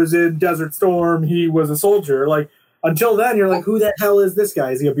 oh, he was in Desert Storm, he was a soldier, like, until then, you're like, who the hell is this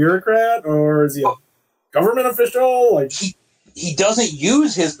guy? Is he a bureaucrat or is he a government official? Like, he doesn't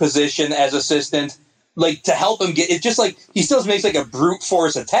use his position as assistant like to help him get. It's just like he still makes like a brute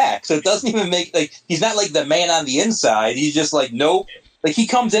force attack. So it doesn't even make like he's not like the man on the inside. He's just like nope. Like he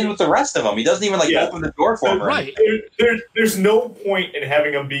comes in with the rest of them. He doesn't even like open the door for him. Right. There's no point in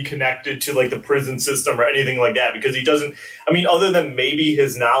having him be connected to like the prison system or anything like that because he doesn't. I mean, other than maybe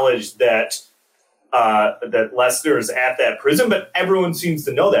his knowledge that Lester is at that prison, but everyone seems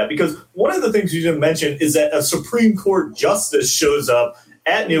to know that because one of the things you didn't mention is that a Supreme Court justice shows up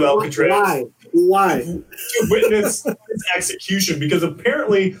at New Alcatraz. Why? To witness his execution because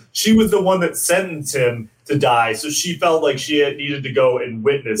apparently she was the one that sentenced him to die, so she felt like she had needed to go and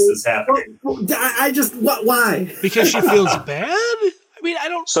witness this happening. Why? Because she feels bad? I mean, I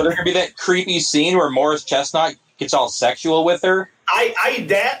don't... So there's going to be that creepy scene where Morris Chestnut gets all sexual with her?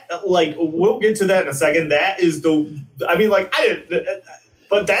 We'll get to that in a second. That is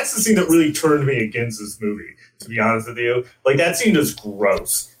but that's the scene that really turned me against this movie, to be honest with you. Like, that scene is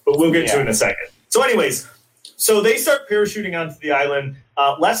gross, but we'll get to it in a second. So anyways, So they start parachuting onto the island.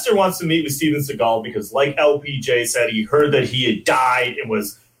 Lester wants to meet with Steven Seagal because, like LPJ said, he heard that he had died and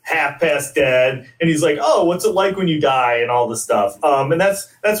was half past dead. And he's like, oh, what's it like when you die and all this stuff? And that's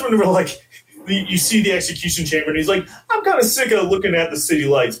when we're like, you see the execution chamber, and he's like, I'm kind of sick of looking at the city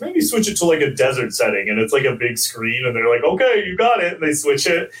lights. Maybe switch it to like a desert setting, and it's like a big screen, and they're like, okay, you got it, and they switch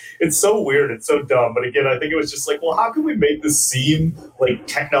it. It's so weird. It's so dumb. But again, I think it was just like, well, how can we make this seem like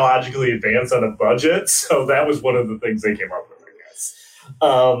technologically advanced on a budget? So that was one of the things they came up with, I guess.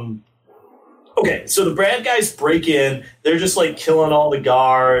 Okay, so the bad guys break in. They're just like killing all the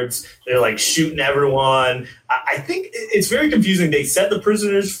guards. They're like shooting everyone. I think it's very confusing. They set the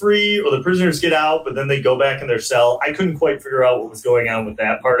prisoners free, or the prisoners get out, but then they go back in their cell. I couldn't quite figure out what was going on with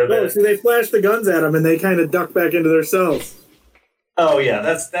that part of it. So they flash the guns at them, and they kind of duck back into their cells. Oh yeah,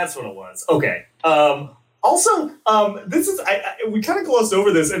 that's what it was. Okay. Also, this is we kind of glossed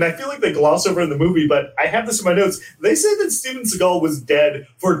over this, and I feel like they glossed over in the movie, but I have this in my notes. They said that Steven Seagal was dead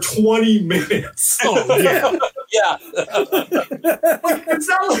for 20 minutes. Oh, yeah. Yeah.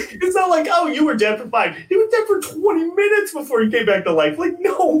 It's not like, oh, you were dead for 5. He was dead for 20 minutes before he came back to life. Like,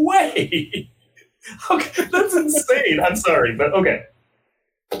 no way. Okay, that's insane. I'm sorry, but okay.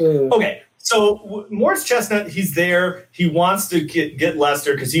 Okay. So Morris Chestnut, he's there. He wants to get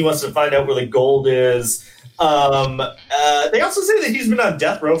Lester because he wants to find out where the gold is. They also say that he's been on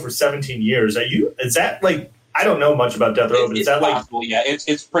death row for 17 years. Is that like, I don't know much about death row, but is that possible, yeah.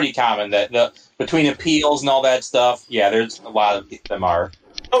 It's pretty common that between appeals and all that stuff, yeah, there's a lot of them are.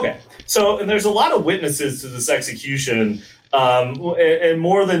 Okay. So, and there's a lot of witnesses to this execution. And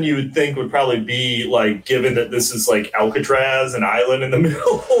more than you would think would probably be like, given that this is like Alcatraz, an island in the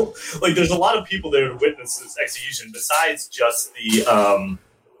middle, like there's a lot of people there to witness this execution besides just the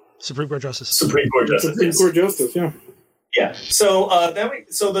Supreme Court Justice. Supreme Court Justice, yeah. Yeah. So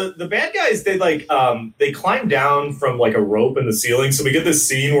the bad guys, they climb down from like a rope in the ceiling. So we get this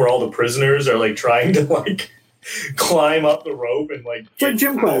scene where all the prisoners are like trying to like climb up the rope and like it's like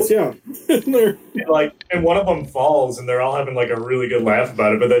gym class, yeah. and one of them falls, and they're all having like a really good laugh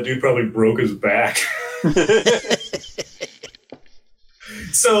about it. But that dude probably broke his back.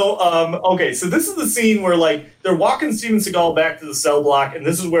 So okay, so this is the scene where like they're walking Steven Seagal back to the cell block, and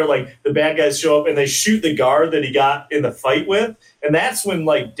this is where like the bad guys show up and they shoot the guard that he got in the fight with, and that's when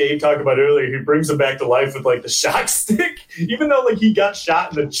like Dave talked about earlier, he brings him back to life with like the shock stick, even though like he got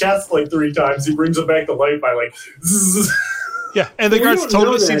shot in the chest like 3 times, he brings him back to life by like. Yeah, and the guard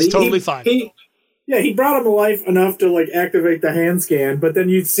seems totally fine. He brought him to life enough to like activate the hand scan, but then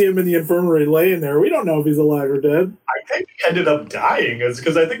you'd see him in the infirmary laying there. We don't know if he's alive or dead. I think he ended up dying,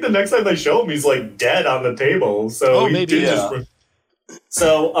 because I think the next time they show him, he's like dead on the table. So maybe.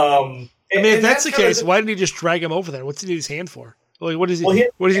 So I mean, if that's the case, why didn't he just drag him over there? What's he need his hand for? Like, what is he?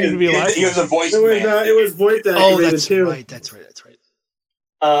 What does he need to be alive? He was a voice. It was voice activated. Oh, that's too. right. That's right.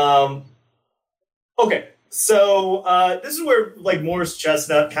 Okay. So this is where like Morris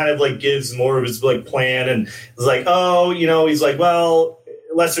Chestnut kind of like gives more of his like plan, and is like, oh, you know, he's like, well,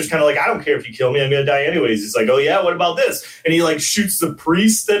 Lester's kind of like, I don't care if you kill me, I'm gonna die anyways. He's like, oh yeah, what about this? And he like shoots the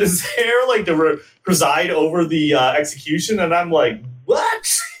priest that is there, like to preside over the execution, and I'm like,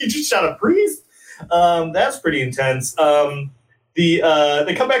 what? You just shot a priest? That's pretty intense.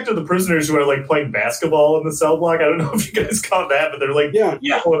 They come back to the prisoners who are like playing basketball in the cell block. I don't know if you guys caught that, but they're like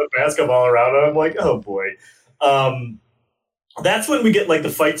pulling a basketball around, and I'm like, oh boy. That's when we get like the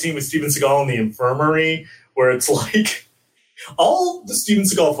fight scene with Steven Seagal in the infirmary, where it's like all the Steven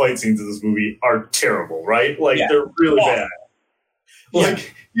Seagal fight scenes in this movie are terrible, right? Like they're really bad.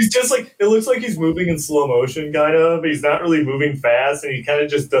 Like he's just like, it looks like he's moving in slow motion, kind of. He's not really moving fast, and he kind of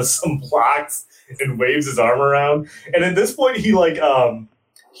just does some blocks and waves his arm around. And at this point, he like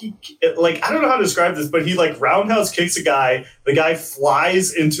he like, I don't know how to describe this, but he like roundhouse kicks a guy. The guy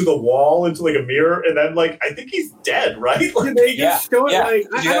flies into the wall, into like a mirror, and then like I think he's dead, right? Like, they just show it like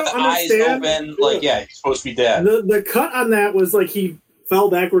I you have don't the understand. eyes open, like he's supposed to be dead. The cut on that was like he fell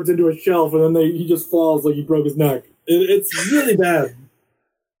backwards into a shelf, and then he just falls like he broke his neck. It's really bad.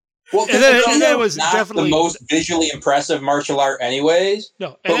 Well, and then it was not definitely the most visually impressive martial art, anyways.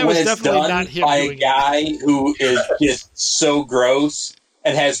 No, and it was definitely not him by doing a guy who is just so gross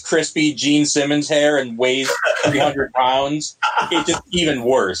and has crispy Gene Simmons hair and weighs 300 pounds. It's just even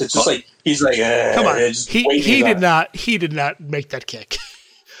worse. It's just like he's like, come on, he did not make that kick.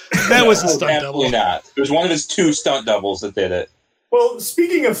 That was a stunt double. Absolutely not. It was one of his 2 stunt doubles that did it. Well,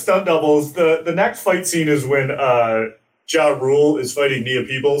 speaking of stunt doubles, the next fight scene is when Ja Rule is fighting Nia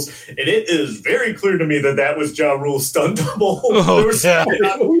Peoples, and it is very clear to me that was Ja Rule's stunt double. That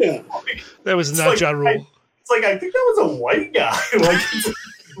was not Ja Rule. It's like, I think that was a white guy. Like,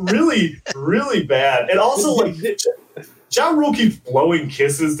 really, really bad. And also, like, Ja Rule keeps blowing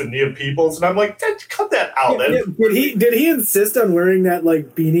kisses to Nia Peoples, and I'm like, cut that out. Did he insist on wearing that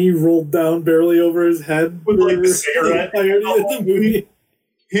like beanie rolled down barely over his head with like the cigarette?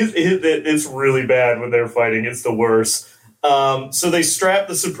 It's really bad when they're fighting. It's the worst. So they strap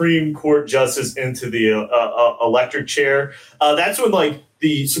the Supreme Court justice into the electric chair. That's when like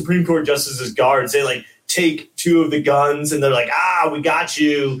the Supreme Court justice's guards, they like take two of the guns and they're like, we got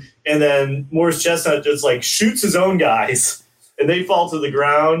you. And then Morris Chestnut just like shoots his own guys and they fall to the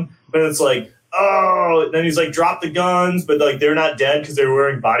ground. And it's like, and then he's like, drop the guns, but like they're not dead because they're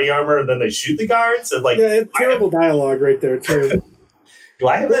wearing body armor. And then they shoot the guards. And like, it's terrible dialogue right there too. Do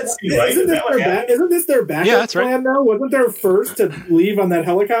I have that scene right? Isn't this their backup plan now? Wasn't their first to leave on that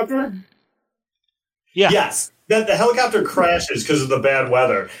helicopter? Yeah. Yes. That the helicopter crashes because of the bad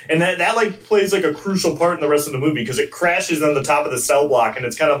weather. And that like plays like a crucial part in the rest of the movie because it crashes on the top of the cell block and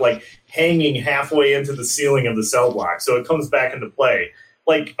it's kind of like hanging halfway into the ceiling of the cell block. So it comes back into play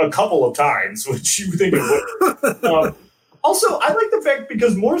like a couple of times, which you think it would. Also, I like the fact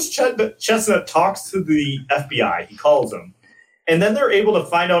because Morris Chestnut talks to the FBI. He calls them. And then they're able to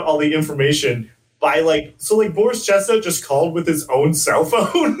find out all the information by like Morris Chestnut just called with his own cell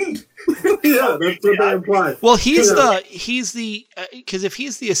phone. Yeah, that's what they imply. Well, he's the because if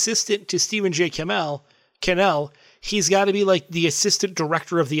he's the assistant to Stephen J. Cannell, he's got to be like the assistant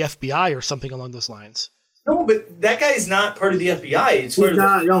director of the FBI or something along those lines. No, but that guy's not part of the FBI. He's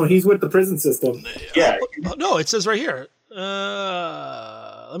not. No, he's with the prison system. Yeah. No, it says right here.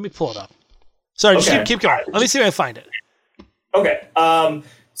 Let me pull it up. Sorry, just keep going. Let me see if I can find it. Okay.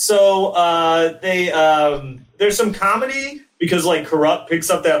 So there's some comedy because like Corrupt picks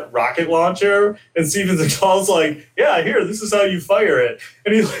up that rocket launcher and Steven Seagal's like, yeah, here, this is how you fire it.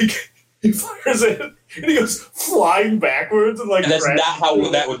 And he fires it and he goes flying backwards and like. And that's not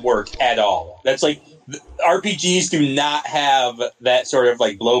how that would work at all. That's like RPGs do not have that sort of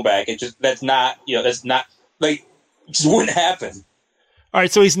like blowback. It just that's not like it just wouldn't happen. All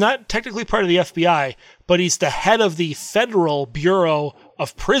right, so he's not technically part of the FBI, but he's the head of the Federal Bureau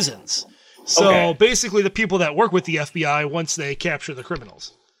of Prisons. So basically the people that work with the FBI once they capture the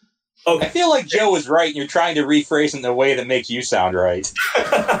criminals. Okay. I feel like Joe is right, and you're trying to rephrase it in a way that makes you sound right.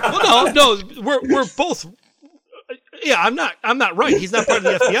 Well, no, we're both. Yeah, I'm not right. He's not part of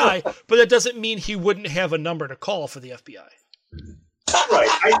the FBI, but that doesn't mean he wouldn't have a number to call for the FBI.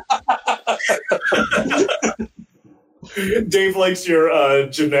 Right. Dave likes your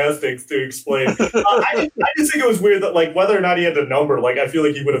gymnastics to explain. I just think it was weird that, like, whether or not he had the number, like, I feel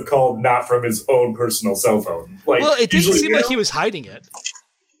like he would have called not from his own personal cell phone. Like, well, it didn't seem like he was hiding it.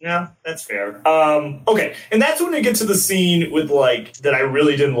 Yeah, that's fair. Okay, and that's when we get to the scene with, like, that I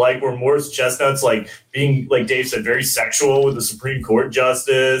really didn't like, where Morris Chestnut's, like, being, like Dave said, very sexual with the Supreme Court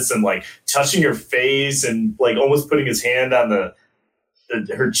justice and, like, touching her face and, like, almost putting his hand on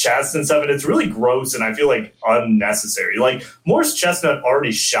her chest and stuff, and it's really gross and I feel like unnecessary. Like, Morris Chestnut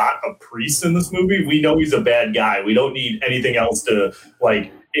already shot a priest in this movie. We know he's a bad guy. We don't need anything else to,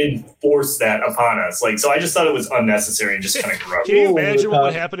 like, enforce that upon us. Like, so I just thought it was unnecessary and just kind of gross. Can you imagine what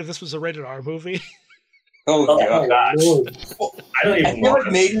would happen if this was a rated R movie? Oh gosh. Well, I don't even I feel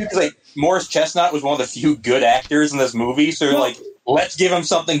like maybe because like Morris Chestnut was one of the few good actors in this movie, so like, let's give him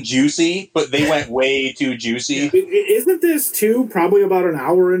something juicy, but they went way too juicy. Isn't this too probably about an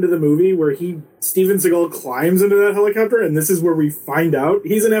hour into the movie where Steven Seagal climbs into that helicopter, and this is where we find out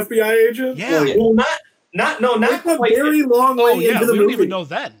he's an FBI agent? Yeah. Like, well, not quite. Very long way into the we movie. don't even know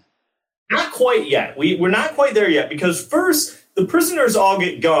then. Not quite yet. We're not quite there yet because first the prisoners all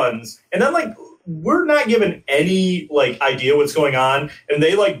get guns, and then like we're not given any like idea what's going on, and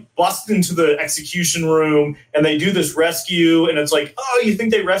they like bust into the execution room and they do this rescue, and it's like, oh, you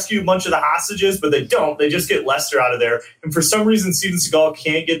think they rescue a bunch of the hostages, but they don't. They just get Lester out of there, and for some reason Steven Seagal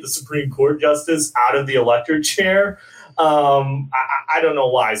can't get the Supreme Court justice out of the electric chair. I don't know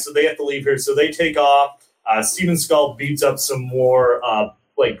why, so they have to leave here. So they take off. Steven Seagal beats up some more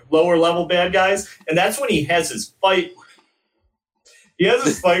like lower level bad guys, and that's when he has his fight. He has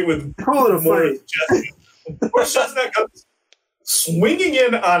his fight with Morris Chestnut. Morris Chestnut comes swinging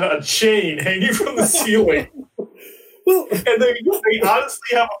in on a chain hanging from the ceiling. Well, and they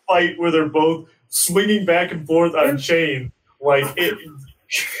honestly have a fight where they're both swinging back and forth on chain. Like,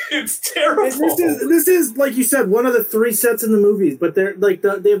 it's terrible. This is like you said, one of the three sets in the movies, but they're like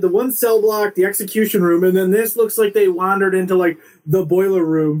they have the one cell block, the execution room, and then this looks like they wandered into like the boiler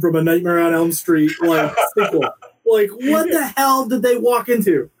room from A Nightmare on Elm Street like sequel. Like, what the hell did they walk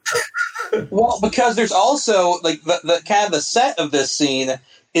into? Well, because there's also like the kind of the set of this scene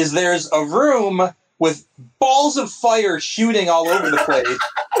is there's a room with balls of fire shooting all over the place.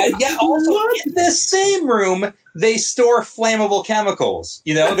 And yet also in this same room, they store flammable chemicals.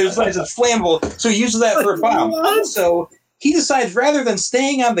 You know, there's like it's flammable, so he uses that for a bomb. Also, he decides rather than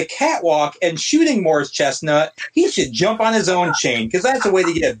staying on the catwalk and shooting Morris Chestnut, he should jump on his own chain because that's a way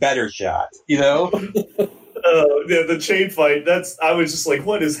to get a better shot. You know. The chain fight. I was just like,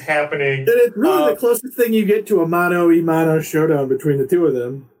 what is happening? And it's really the closest thing you get to a mano-a-mano showdown between the two of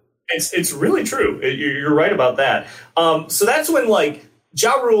them. It's really true. You're right about that. So that's when like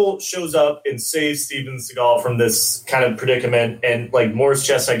Ja Rule shows up and saves Steven Seagal from this kind of predicament, and like Morris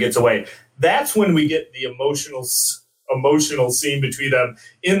Chestnut gets away. That's when we get the emotional scene between them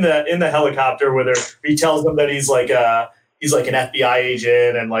in the helicopter, where he tells them that he's like an FBI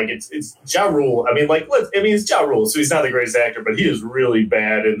agent, and like it's Ja Rule. I mean, it's Ja Rule, so he's not the greatest actor, but he is really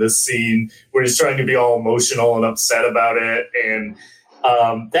bad in this scene where he's trying to be all emotional and upset about it. And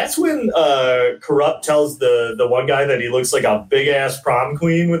that's when Corrupt tells the one guy that he looks like a big ass prom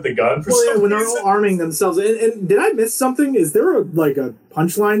queen with the gun. When they're all arming themselves. And did I miss something? Is there a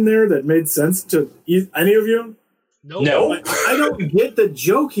punchline there that made sense to any of you? No. I don't get the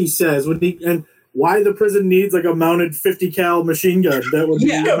joke he says and why the prison needs like a mounted 50 cal machine gun that would be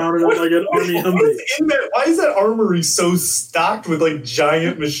mounted on like an army Humvee. Why is that armory so stocked with like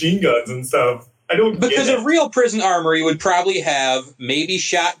giant machine guns and stuff? I don't get because it. a real prison armory would probably have maybe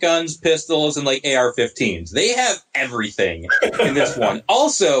shotguns, pistols, and like AR-15s. They have everything in this one.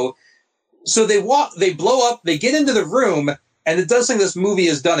 Also, so they blow up, they get into the room, and it does something this movie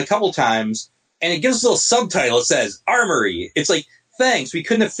has done a couple times, and it gives us a little subtitle. It says Armory. It's like, thanks, we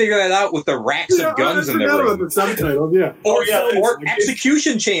couldn't have figured that out with the racks of guns in the room. About the subtitle, yeah. Or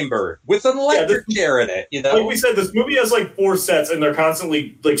execution chamber with an electric chair in it. You know, like we said, this movie has like 4 sets, and they're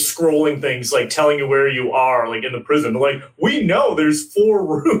constantly like scrolling things, like telling you where you are, like in the prison. Like, we know there's 4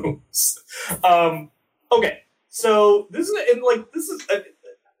 rooms. Okay, so this is.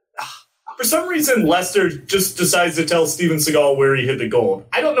 For some reason, Lester just decides to tell Steven Seagal where he hid the gold.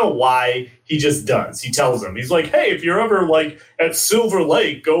 I don't know why. He just does. He tells him. He's like, hey, if you're ever like at Silver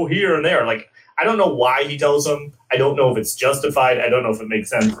Lake, go here and there. Like, I don't know why he tells him. I don't know if it's justified. I don't know if it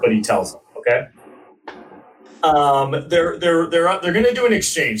makes sense, but he tells him. Okay. They're going to do an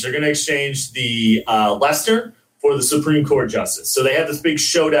exchange. They're going to exchange the Lester for the Supreme Court justice. So they have this big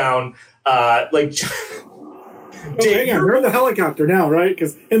showdown. Dave, hang on, you're in the helicopter now, right?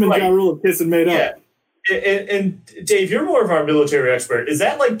 Because him and Ja Rule have kissed and made up. And Dave, you're more of our military expert. Is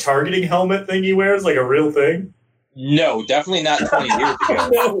that like targeting helmet thing he wears like a real thing? No, definitely not 20 years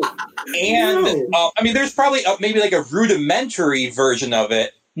ago. I mean, there's probably maybe like a rudimentary version of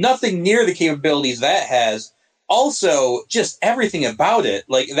it. Nothing near the capabilities that has. Also, just everything about it.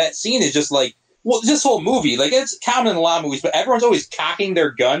 Like, that scene is just like, well, this whole movie, like, it's common in a lot of movies, but everyone's always cocking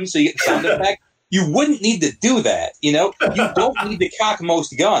their gun so you get the sound effect. You wouldn't need to do that, you know? You don't need to cock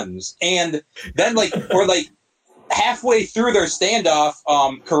most guns. And then, halfway through their standoff,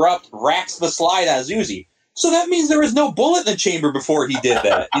 Corrupt racks the slide on Zuzi. So that means there was no bullet in the chamber before he did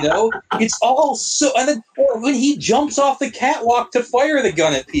that, you know? It's all so... And then when he jumps off the catwalk to fire the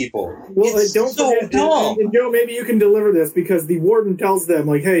gun at people. Well, it's don't so forget, dumb. and Joe, maybe you can deliver this, because the warden tells them,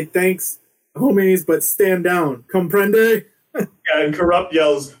 like, hey, thanks, homies, but stand down. Comprende? And Corrupt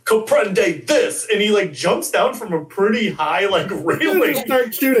yells, "Comprende this!" And he like jumps down from a pretty high like railing.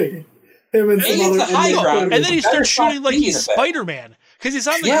 Start shooting him and some other. High ground, and then he starts shooting like he's Spider-Man, because he's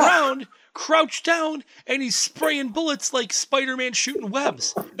on the ground, crouched down, and he's spraying bullets like Spider-Man shooting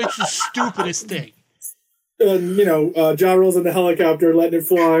webs. It's the stupidest thing. And Ja Rule's in the helicopter, letting it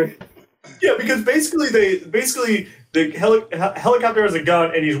fly. Yeah, because basically the helicopter has a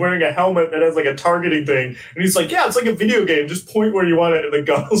gun, and he's wearing a helmet that has like a targeting thing. And he's like, yeah, it's like a video game. Just point where you want it, and the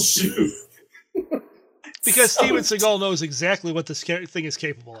gun will shoot. Because Steven Seagal knows exactly what this thing is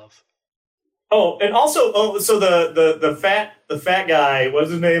capable of. Oh, and also, so the fat guy,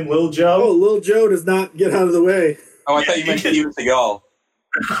 what's his name, Lil Joe? Oh, Lil Joe does not get out of the way. Oh, I thought you meant Steven Seagal.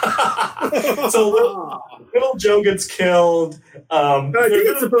 So little Joe gets killed. I think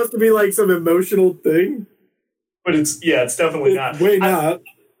it's supposed to be like some emotional thing. But it's definitely not. Way not.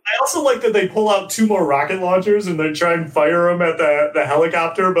 I also like that they pull out 2 more rocket launchers and they try and fire them at the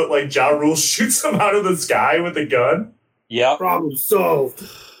helicopter, but like Ja Rule shoots them out of the sky with a gun. Yeah. Problem solved.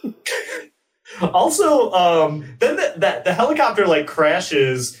 Also, then the helicopter like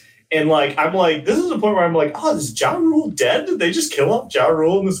crashes, and like I'm like, this is the point where I'm like, oh, is Ja Rule dead? Did they just kill off Ja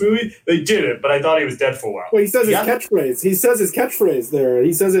Rule in this movie? They didn't, but I thought he was dead for a while. Well, he says his catchphrase. He says his catchphrase there.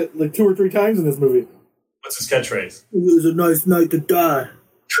 He says it like 2 or 3 times in this movie. What's his catchphrase? It was a nice night to die.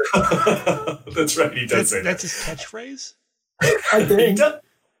 That's right. He does say that's his catchphrase? I think.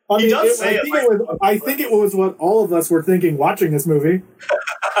 I mean, He does say I think it was what all of us were thinking watching this movie.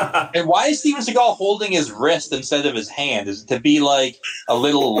 And why is Steven Seagal holding his wrist instead of his hand? Is it to be like a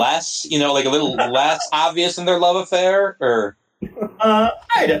little less, like a little less obvious in their love affair, or?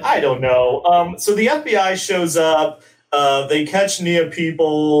 I don't know. So the FBI shows up. They catch Nia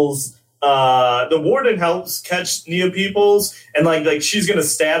Peoples. The warden helps catch Nia Peoples, and like she's gonna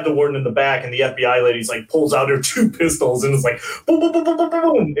stab the warden in the back, and the FBI lady's like pulls out her 2 pistols and is like boom, boom, boom, boom, boom, boom,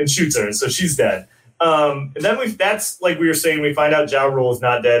 boom, and shoots her, and so she's dead. And then that's like we were saying, we find out Ja Rule is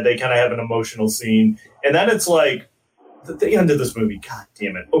not dead. They kind of have an emotional scene, and then it's like the end of this movie. God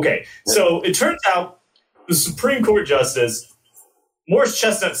damn it. Okay, so it turns out the Supreme Court Justice Morris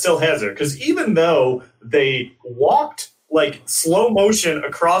Chestnut still has her, because even though they walked like slow motion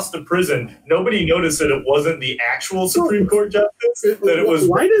across the prison, nobody noticed that it wasn't the actual Supreme Court Justice. That it was.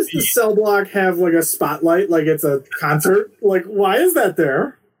 Why does the cell block have like a spotlight, like it's a concert? Like, why is that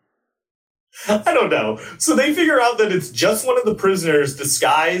there? I don't know. So they figure out that it's just one of the prisoners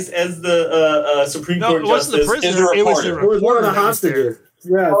disguised as the Supreme Court Justice. No, it wasn't the prisoner. It was the reporter. It was one of the hostages.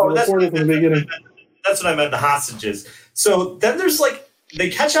 Yeah, the reporter from the beginning. That's what I meant, the hostages. So then there's like, they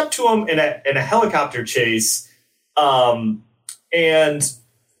catch up to him in a helicopter chase, and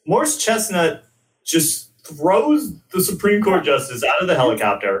Morris Chestnut just throws the Supreme Court Justice out of the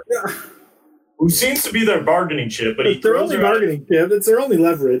helicopter, who seems to be their bargaining chip, but it's their only bargaining chip. It's their only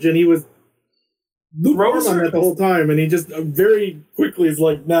leverage, and he was lukewarm on that the whole time, and he just very quickly is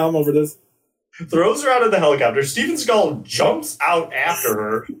like, "Now I'm over this." Throws her out of the helicopter. Steven Seagal jumps out after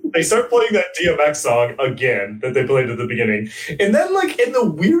her. They start playing that DMX song again that they played at the beginning. And then, like, in the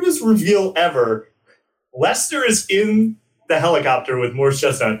weirdest reveal ever, Lester is in the helicopter with Morris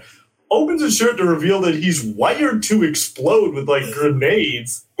Chestnut, opens his shirt to reveal that he's wired to explode with, like,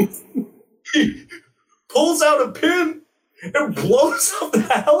 grenades. He pulls out a pin and blows up the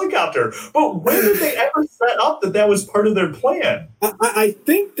helicopter. But when did they ever set up that was part of their plan? I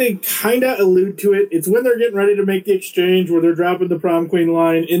think they kind of allude to it. It's when they're getting ready to make the exchange where they're dropping the prom queen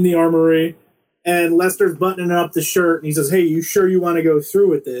line in the armory, and Lester's buttoning up the shirt, and he says, "Hey, you sure you want to go through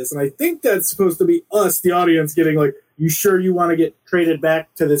with this?" And I think that's supposed to be us, the audience, getting like, "You sure you want to get traded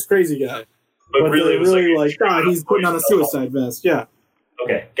back to this crazy guy?" But really, it was like he's putting on a suicide vest. Yeah.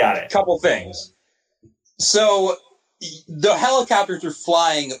 Okay, got it. Couple things. So the helicopters are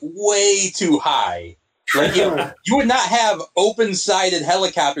flying way too high. Like you would not have open-sided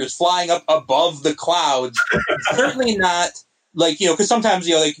helicopters flying up above the clouds. Certainly not because sometimes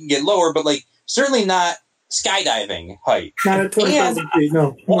they can get lower, but certainly not skydiving height. Not at 20,000 feet.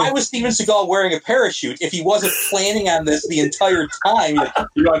 No. Why was Steven Seagal wearing a parachute if he wasn't planning on this the entire time?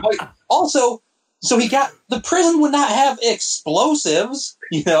 Also, so the prison would not have explosives.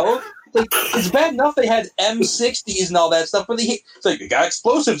 It's bad enough they had M60s and all that stuff, but they got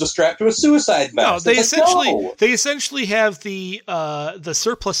explosives strapped to a suicide vest. No, they essentially have the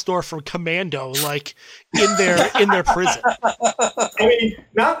surplus store from Commando in their prison. I mean,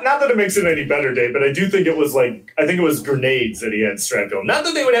 not that it makes it any better, Dave, but I do think it was grenades that he had strapped to him. Not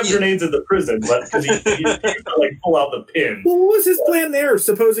that they would have grenades in the prison, but because he used to pull out the pin. Well, what was his plan there?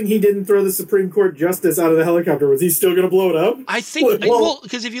 Supposing he didn't throw the Supreme Court Justice out of the helicopter, was he still going to blow it up? I think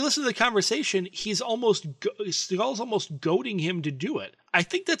because if you listen to the conversation, Seagal's almost goading him to do it. I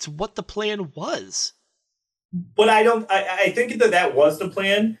think that's what the plan was. But I think that was the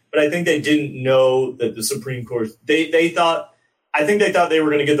plan, but I think they didn't know that the Supreme Court, they thought they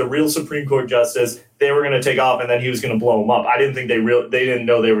were going to get the real Supreme Court Justice, they were going to take off, and then he was going to blow him up. I didn't think they didn't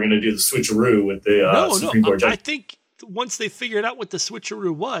know they were going to do the switcheroo with the Supreme Court Justice. I think once they figured out what the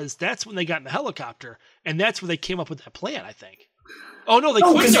switcheroo was, that's when they got in the helicopter, and that's when they came up with that plan, I think. Oh, no, they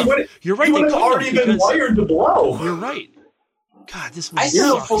couldn't have. You're right. He would have already been wired to blow. You're right. God, this movie I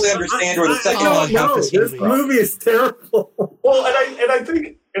still don't fully understand where the second one comes. This movie is terrible. Well, I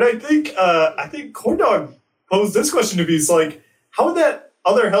think Corndog posed this question to me. It's like, how would that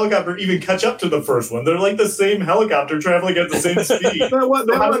other helicopter even catch up to the first one? They're like the same helicopter traveling at the same speed. That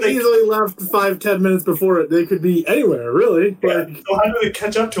one easily left 5-10 minutes before it. They could be anywhere, really. Yeah. So how do they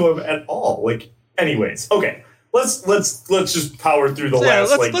catch up to him at all? Anyways, okay. Let's just power through the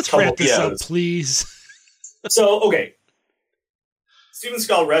last let's wrap this up, please. So, okay. Steven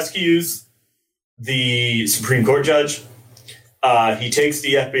Seagal rescues the Supreme Court judge. He takes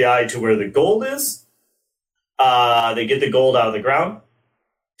the FBI to where the gold is. They get the gold out of the ground.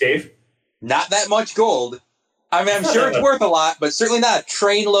 Dave? Not that much gold. I mean, I'm sure it's worth a lot, but certainly not a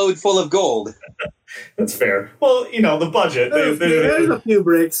train load full of gold. That's fair. Well, the budget. There's a few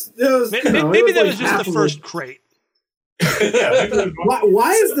bricks. Maybe that was just the first crate.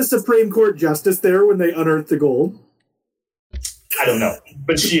 Why is the Supreme Court Justice there when they unearth the gold? I don't know,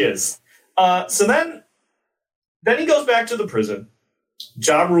 but she is. So then he goes back to the prison.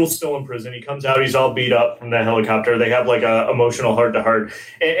 Ja Rule's still in prison. He comes out. He's all beat up from the helicopter. They have like a emotional heart-to-heart.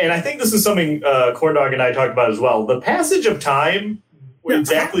 And I think this is something Corndog and I talked about as well. The passage of time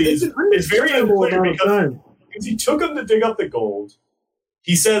is very unclear because he took him to dig up the gold.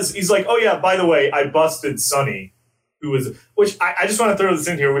 He says, he's like, oh yeah, by the way, I busted Sonny, which I just want to throw this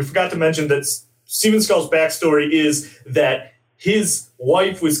in here. We forgot to mention that Steven Skull's backstory is that his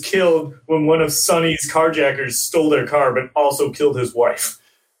wife was killed when one of Sonny's carjackers stole their car, but also killed his wife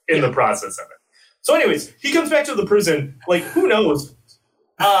in the process of it. So anyways, he comes back to the prison. Like, who knows?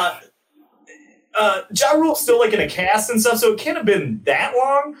 Ja Rule's still like in a cast and stuff, so it can't have been that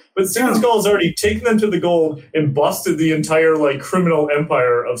long. But Steven Skull has already taken them to the gold and busted the entire like criminal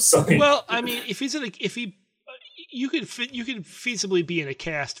empire of Sonny. Well, I mean, you could feasibly be in a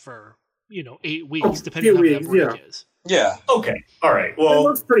cast for 8 weeks, depending on how that break is. Yeah. Okay. All right. Well, it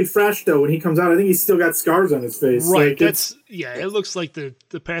looks pretty fresh though when he comes out. I think he's still got scars on his face. Right. It looks like the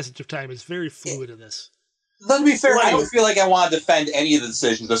passage of time is very fluid in this. Then to be fair, I don't feel like I want to defend any of the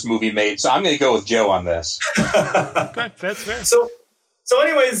decisions this movie made, so I'm going to go with Joe on this. Okay, that's fair. So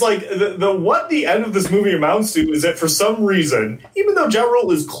anyways, like what the end of this movie amounts to is that for some reason, even though Ja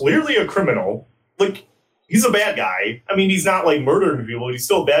Rule is clearly a criminal, like he's a bad guy. I mean, he's not like murdering people; he's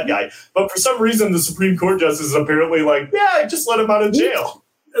still a bad guy. But for some reason, the Supreme Court justice is apparently like, yeah, just let him out of jail.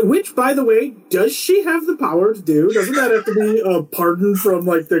 Which, by the way, does she have the power to do? Doesn't that have to be a pardon from,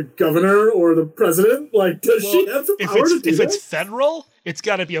 like, the governor or the president? Like, does she have the power to do if that? it's federal, it's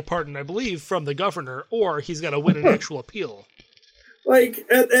got to be a pardon, I believe, from the governor, or he's got to win an actual appeal. Like,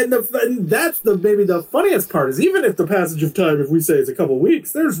 and that's maybe the funniest part is even if the passage of time, if we say it's a couple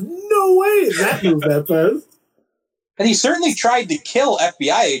weeks, there's no way that moves that fast. And he certainly tried to kill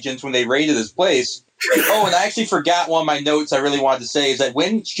FBI agents when they raided his place. Oh, and I actually forgot one of my notes I really wanted to say is that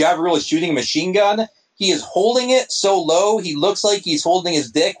when Ja Rule is shooting a machine gun, he is holding it so low, he looks like he's holding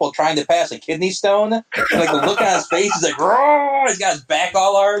his dick while trying to pass a kidney stone. Like the look on his face is like, roar! He's got his back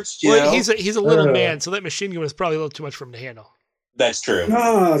all arched. Well, he's a little man, so that machine gun was probably a little too much for him to handle. That's true.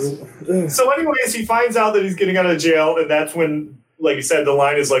 So anyways, he finds out that he's getting out of jail, and that's when, like you said, the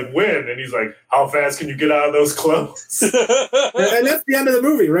line is like, win. And he's like, how fast can you get out of those clothes? And that's the end of the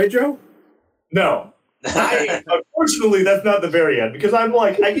movie, right, Joe? No. Unfortunately, that's not the very end, because I'm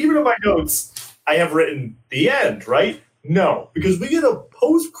like, even in my notes, I have written the end, right? No, because we get a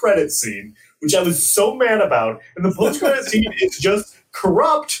post-credit scene, which I was so mad about, and the post-credit scene is just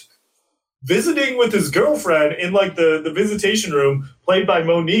Corrupt visiting with his girlfriend in like the visitation room, played by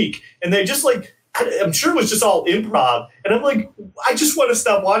Monique, and they just like, I'm sure it was just all improv, and I'm like, I just want to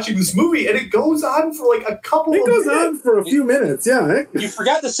stop watching this movie, and it goes on for like a couple of minutes. It goes on for a few minutes, yeah. You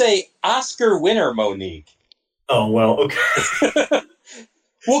forgot to say Oscar winner Monique. Oh, well, okay.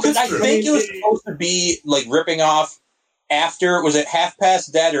 Well, because I think it was supposed to be like ripping off after, was it Half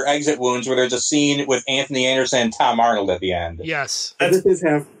Past Dead or Exit Wounds, where there's a scene with Anthony Anderson and Tom Arnold at the end. Yes. This is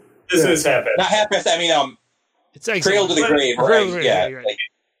Half Past. Not Half Past, I mean, it's Trail to the Grave, right? Yeah. Right.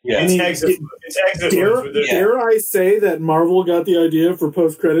 Yeah. Dare I say that Marvel got the idea for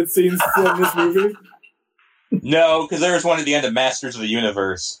post-credit scenes from this movie? No, because there was one at the end of Masters of the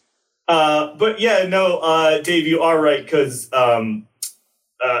Universe. But yeah, no, Dave, you are right, because the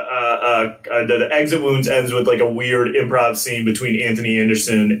Exit Wounds ends with like a weird improv scene between Anthony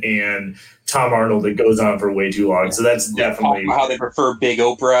Anderson and Tom Arnold that goes on for way too long. So that's definitely how they prefer Big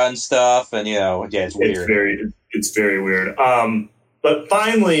Oprah and stuff, and it's weird. It's very weird. But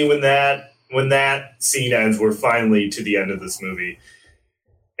finally, when that scene ends, we're finally to the end of this movie,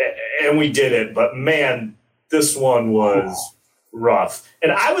 and we did it. But man, this one was rough.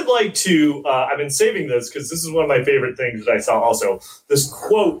 And I would like to. I've been saving this because this is one of my favorite things that I saw. Also, this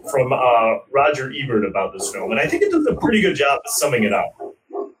quote from Roger Ebert about this film, and I think it does a pretty good job of summing it up.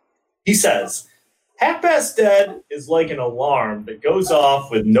 He says, "Half Past Dead is like an alarm that goes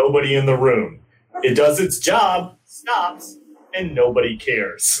off with nobody in the room. It does its job, stops, and nobody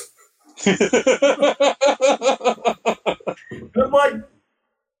cares." I'm like,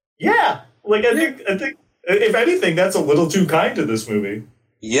 yeah. Like I think if anything, that's a little too kind to this movie.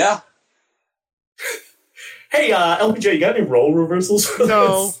 Yeah. Hey, LPJ, you got any role reversals for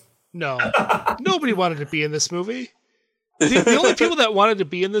this? No. Nobody wanted to be in this movie. The only people that wanted to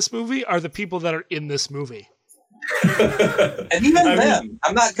be in this movie are the people that are in this movie. And even them,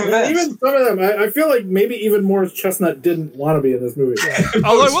 I'm not convinced. Even some of them, I feel like maybe even Morris Chestnut didn't want to be in this movie. Yeah.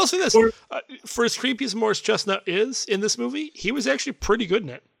 Although I will say this, for as creepy as Morris Chestnut is in this movie, he was actually pretty good in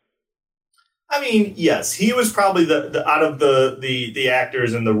it. I mean, yes, he was probably the out of the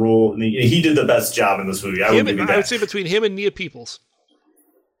actors in the role. He did the best job in this movie. I would say between him and Nia Peoples.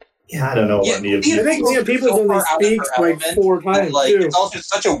 Yeah, I don't know about Nia Peoples. I think Nia Peoples only speaks like 4 times, like, too. It's also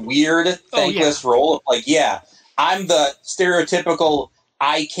such a weird, thankless role. Of, like, yeah, I'm the stereotypical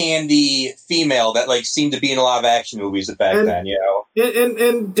eye candy female that like seemed to be in a lot of action movies back then, you know.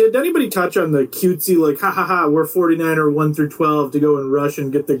 And did anybody touch on the cutesy like we're 49er 1 through 12 to go and rush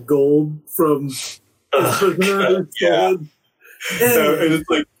and get the gold from Prisoner? Yeah. And it's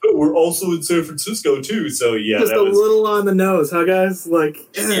like, oh, we're also in San Francisco too, so yeah, just a little on the nose, huh, guys? Like,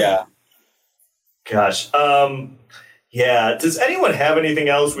 yeah. Gosh, yeah. Does anyone have anything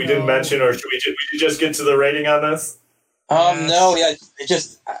else we didn't mention, or should we just get to the rating on this? No, yeah.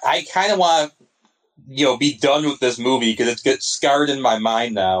 I kind of want to, be done with this movie because it's get scarred in my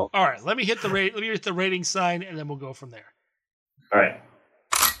mind now. All right, let me hit the rating sign, and then we'll go from there. All right.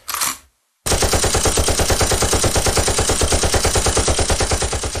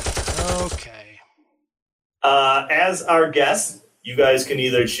 Okay. As our guest, you guys can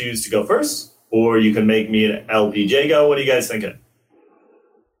either choose to go first, or you can make me an LPJ go. What are you guys thinking?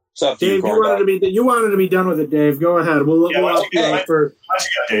 So Dave, you wanted to be done with it, Dave. Go ahead. We'll up you up for. What you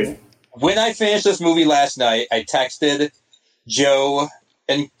got, Dave? When I finished this movie last night, I texted Joe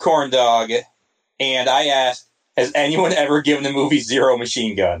and Corndog, and I asked, "Has anyone ever given the movie Zero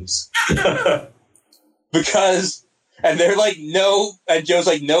Machine Guns?" Because, and they're like, "No," and Joe's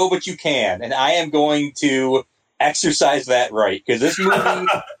like, "No, but you can," and I am going to exercise that right because this movie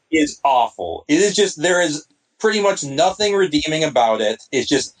is awful. It is just there is pretty much nothing redeeming about it. It's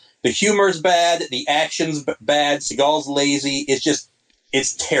just the humor's bad, the action's bad, Seagal's lazy.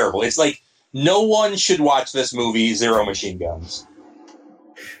 It's terrible. It's like no one should watch this movie, Zero Machine Guns.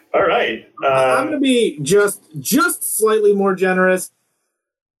 All right. I'm going to be just slightly more generous,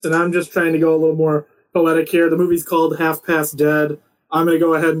 and I'm just trying to go a little more poetic here. The movie's called Half Past Dead. I'm going to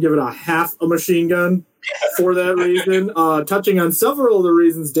go ahead and give it a half a machine gun for that reason, touching on several of the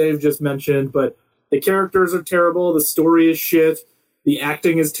reasons Dave just mentioned, but the characters are terrible, the story is shit, the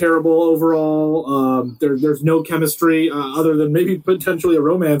acting is terrible overall, there's no chemistry other than maybe potentially a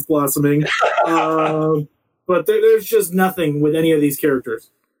romance blossoming, but there's just nothing with any of these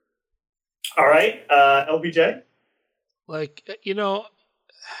characters. All right, LBJ? Like,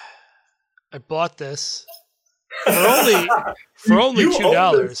 I bought this for only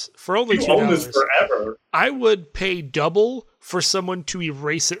 $2. For only $2. Own this forever. I would pay double for someone to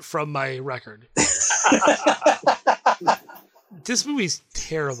erase it from my record. This movie's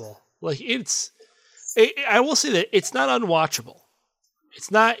terrible. Like I will say that it's not unwatchable.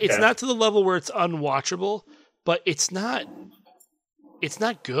 It's not to the level where it's unwatchable, but it's not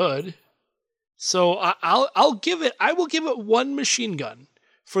good. So I will give it 1 machine gun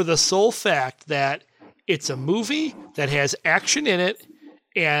for the sole fact that it's a movie that has action in it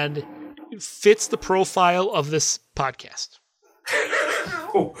and fits the profile of this podcast.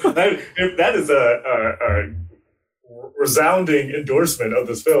 That is a resounding endorsement of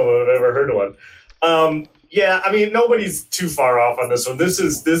this film if I've ever heard one. Yeah, I mean, nobody's too far off on this one. This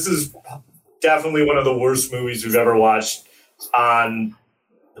is definitely one of the worst movies we've ever watched on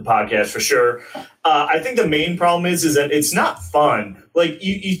the podcast for sure. I think the main problem is that it's not fun. Like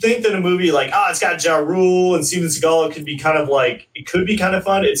you think that a movie like, it's got Ja Rule and Steven Seagal, it could be kind of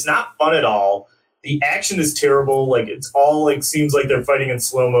fun. It's not fun at all. The action is terrible. Like it's all like seems like they're fighting in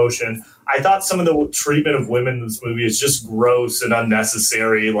slow motion. I thought some of the treatment of women in this movie is just gross and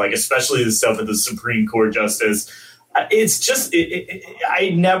unnecessary. Like especially the stuff with the Supreme Court justice. It's just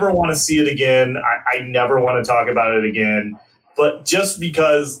I never want to see it again. I never want to talk about it again. But just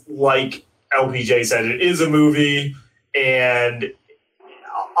because, like LPJ said, it is a movie, and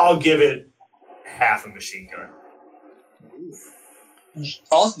I'll give it half a machine gun.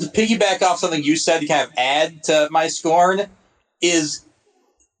 Also, to piggyback off something you said to kind of add to my scorn is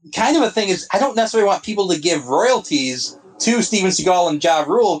kind of a thing is I don't necessarily want people to give royalties to Steven Seagal and Ja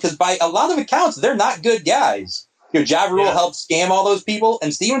Rule because by a lot of accounts, they're not good guys. Ja Rule helped scam all those people,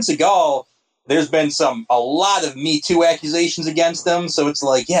 and Steven Seagal, there's been a lot of Me Too accusations against them, so it's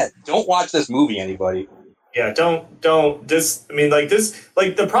like, don't watch this movie, anybody. Yeah, don't. This, I mean, like this,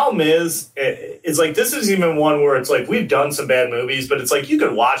 like the problem is, it's like this is even one where it's like we've done some bad movies, but it's like you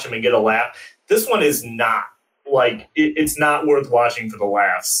could watch them and get a laugh. This one is not like it's not worth watching for the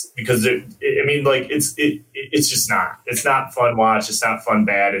laughs because it's just not. It's not fun watch. It's not fun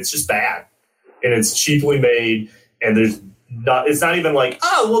bad. It's just bad, and it's cheaply made, and it's not even like,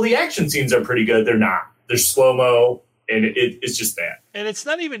 the action scenes are pretty good. They're not. They're slow-mo, and it's just bad. And it's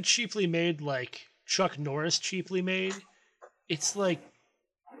not even cheaply made like Chuck Norris cheaply made. It's like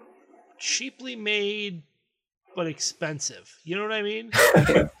cheaply made but expensive. You know what I mean?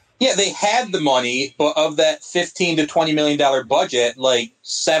 Yeah, they had the money, but of that $15 to $20 million budget, like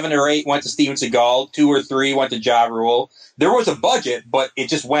 7 or 8 went to Steven Seagal, 2 or 3 went to Ja Rule. There was a budget, but it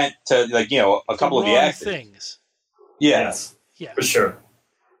just went to a couple of the actors. Things. Yes, for sure.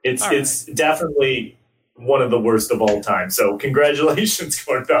 It's definitely one of the worst of all time. So congratulations,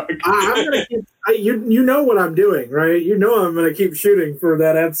 Corn Dog. I'm gonna keep, you know what I'm doing, right? You know I'm gonna keep shooting for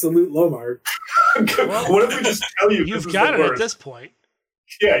that absolute low mark. What if we just tell you you've got it at this point?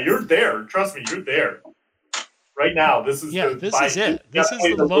 Yeah, you're there. Trust me, you're there. Right now, this is it. This is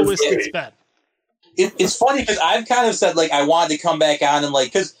the lowest it's been. It's funny because I've kind of said I wanted to come back on and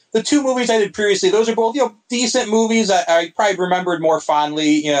because the 2 movies I did previously, those are both decent movies. I probably remembered more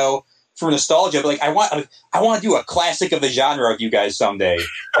fondly, for nostalgia. But I want to do a classic of the genre of you guys someday.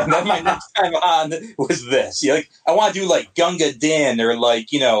 And then my next time on was this. I want to do Gunga Din or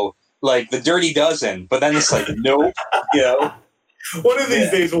The Dirty Dozen. But then it's nope. One of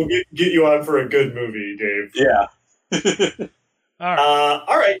these days we'll get you on for a good movie, Dave. Yeah.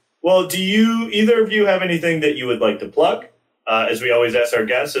 All right. Well, do either of you have anything that you would like to plug? As we always ask our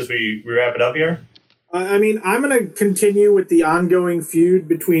guests as we wrap it up here. I mean, I'm going to continue with the ongoing feud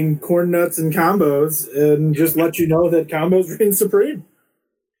between Corn Nuts and Combos and just let you know that Combos reign supreme.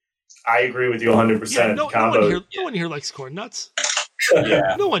 I agree with you 100%. Yeah, no one here likes Corn Nuts.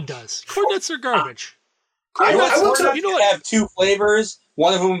 Yeah. No one does. Corn Nuts are garbage. Corn Nuts have 2 flavors.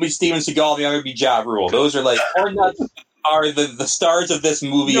 One of them would be Steven Seagal, the other would be Ja Rule. Those are Corn Nuts are the stars of this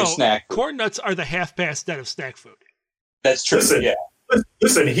movie of snack food. Corn Nuts are the half-past dead of snack food. That's true.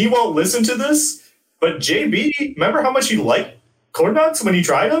 Listen, he won't listen to this, but JB, remember how much he liked Corn Nuts when he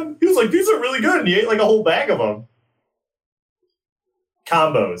tried them? He was like, these are really good, and he ate a whole bag of them.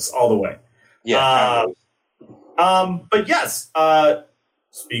 Combos, all the way. Yeah. But yes,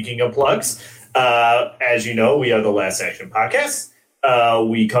 speaking of plugs, as you know, we are the Last Action Podcast.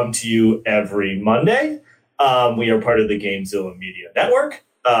 We come to you every Monday. We are part of the Gamezilla Media Network,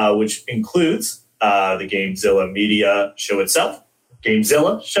 which includes the Gamezilla Media Show itself,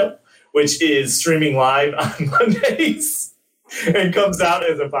 Gamezilla Show, which is streaming live on Mondays and comes out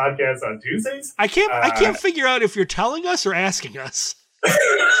as a podcast on Tuesdays. I can't figure out if you're telling us or asking us.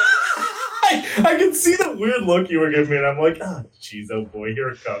 I can see the weird look you were giving me, and I'm like, oh, jeez, oh boy, here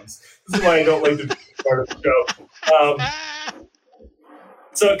it comes. This is why I don't like to be part of the show.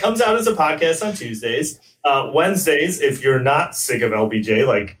 So it comes out as a podcast on Tuesdays. Wednesdays, if you're not sick of LBJ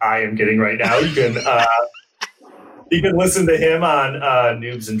like I am getting right now, you can listen to him on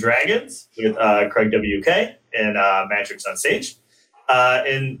Noobs and Dragons with Craig WK and Matrix on Stage.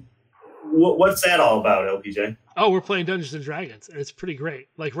 And what's that all about, LPJ? Oh, we're playing Dungeons and Dragons, and it's pretty great.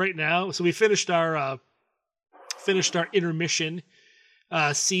 Right now, so we finished our intermission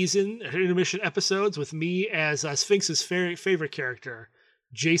season, intermission episodes with me as Sphinx's favorite character,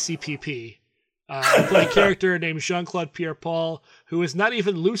 JCPP. I play a character named Jean-Claude Pierre-Paul, who is not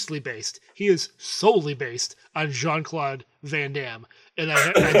even loosely based. He is solely based on Jean-Claude Van Damme. And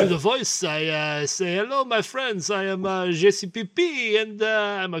I do the voice. I say, hello, my friends. I am JCPP, and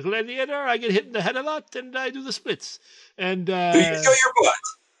I'm a gladiator. I get hit in the head a lot, and I do the splits. And do you show your butt?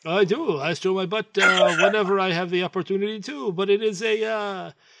 I do. I show my butt whenever I have the opportunity to. But it is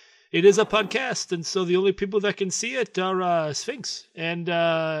a podcast, and so the only people that can see it are Sphinx, and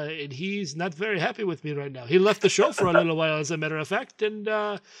he's not very happy with me right now. He left the show for a little while, as a matter of fact,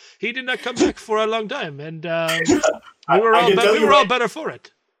 and he did not come back for a long time, and we were all better for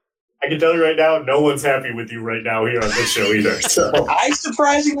it. I can tell you right now, no one's happy with you right now here on this show either. So I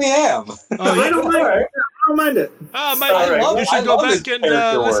surprisingly am. I don't mind it. You should go back and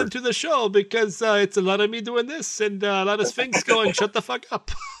listen to the show, because it's a lot of me doing this and a lot of Sphinx going, shut the fuck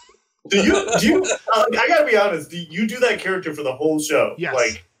up. Do you I gotta be honest, do you do that character for the whole show?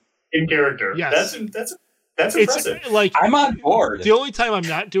 Yes. In character? Yes. That's impressive. I'm on board. The only time I'm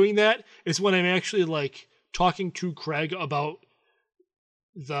not doing that is when I'm actually talking to Craig about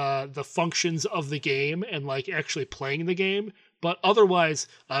the functions of the game and actually playing the game. But otherwise,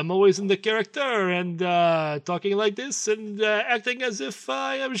 I'm always in the character and talking like this and acting as if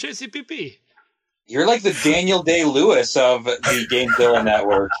I am JCPP. You're like the Daniel Day-Lewis of the Gamezilla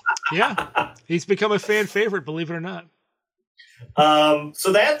Network. Yeah, he's become a fan favorite, believe it or not.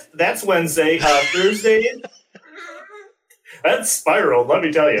 So that's Wednesday. Thursday, that's spiraled, let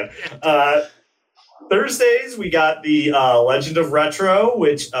me tell you. Thursdays, we got the Legend of Retro,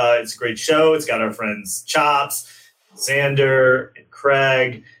 which it's a great show. It's got our friends Chops, Xander, and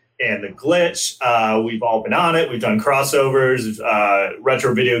Craig, and The Glitch. We've all been on it. We've done crossovers,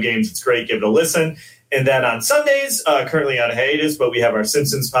 retro video games. It's great. Give it a listen. And then on Sundays, currently on hiatus, but we have our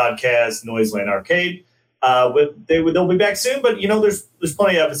Simpsons podcast, Noiseland Arcade. They'll be back soon, but there's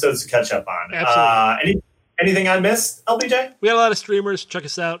plenty of episodes to catch up on. Absolutely. Anything I missed, LBJ? We got a lot of streamers. Check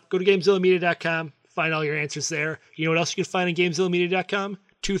us out. Go to GameZillaMedia.com. Find all your answers there. You know what else you can find on GameZillaMedia.com?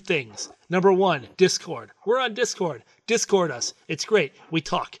 2 things. Number 1, Discord. We're on Discord. Discord us. It's great. We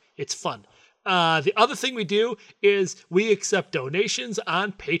talk. It's fun. The other thing we do is we accept donations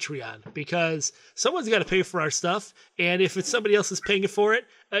on Patreon because someone's got to pay for our stuff. And if it's somebody else is paying for it,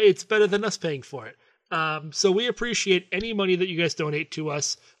 it's better than us paying for it. So we appreciate any money that you guys donate to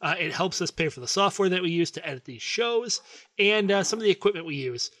us. It helps us pay for the software that we use to edit these shows and some of the equipment we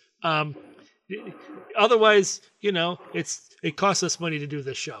use. Otherwise, it costs us money to do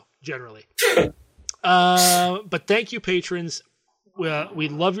this show, generally. But thank you, patrons. We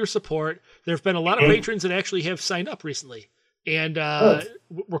love your support. There have been a lot of patrons that actually have signed up recently. And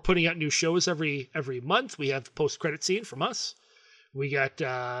we're putting out new shows every month. We have the post-credit scene from us. We got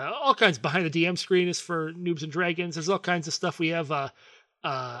all kinds. Behind the DM screen is for Noobs and Dragons. There's all kinds of stuff. We have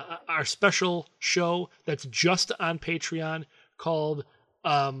our special show that's just on Patreon called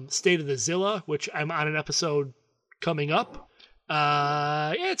State of the Zilla, which I'm on an episode coming up.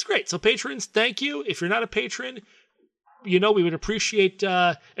 It's great. So patrons, thank you. If you're not a patron, we would appreciate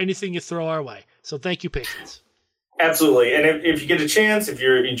anything you throw our way. So thank you, patrons. Absolutely. And if you get a chance, if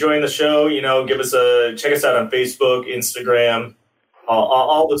you're enjoying the show, check us out on Facebook, Instagram,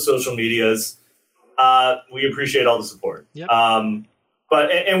 all the social medias. We appreciate all the support. Yep. But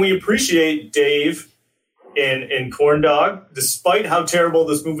we appreciate Dave and Corn Dog. Despite how terrible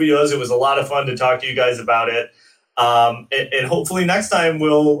this movie was, it was a lot of fun to talk to you guys about it. And hopefully next time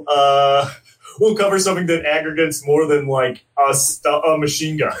we'll cover something that aggregates more than like a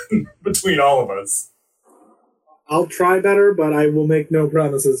machine gun between all of us. I'll try better, but I will make no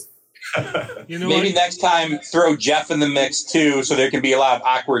promises. Maybe next time throw Jeff in the mix too, so there can be a lot of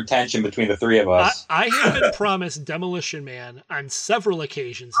awkward tension between the three of us. I have been promised Demolition Man on several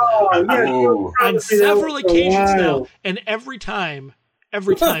occasions now. On several occasions now, and every time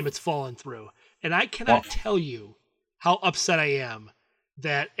it's fallen through. And I cannot tell you how upset I am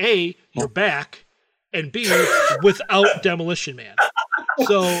that A, you're back, and B, without Demolition Man.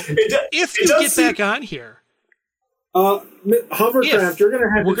 So if you get back on here, Hovercraft, you're going to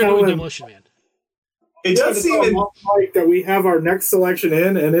have to tell him Demolition Man. It does seem that we have our next selection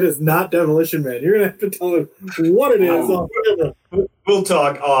in, and it is not Demolition Man. You're going to have to tell him what it is. We'll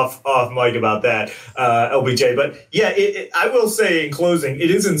talk off mic about that, LBJ. But yeah, I will say in closing,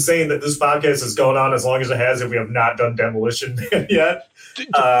 it is insane that this podcast has gone on as long as it has, and we have not done Demolition Man yet.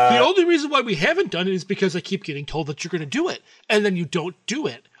 The only reason why we haven't done it is because I keep getting told that you're going to do it, and then you don't do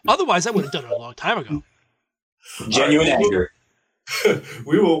it. Otherwise, I would have done it a long time ago. Genuine anger.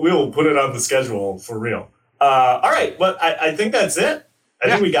 We will put it on the schedule for real. All right, but I think that's it. I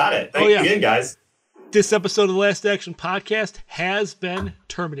think we got it. Thank you again, guys. This episode of the Last Action Podcast has been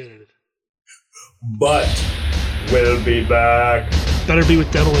terminated. But we'll be back. Better be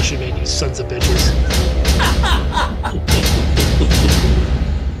with Demolition Man, you sons of bitches.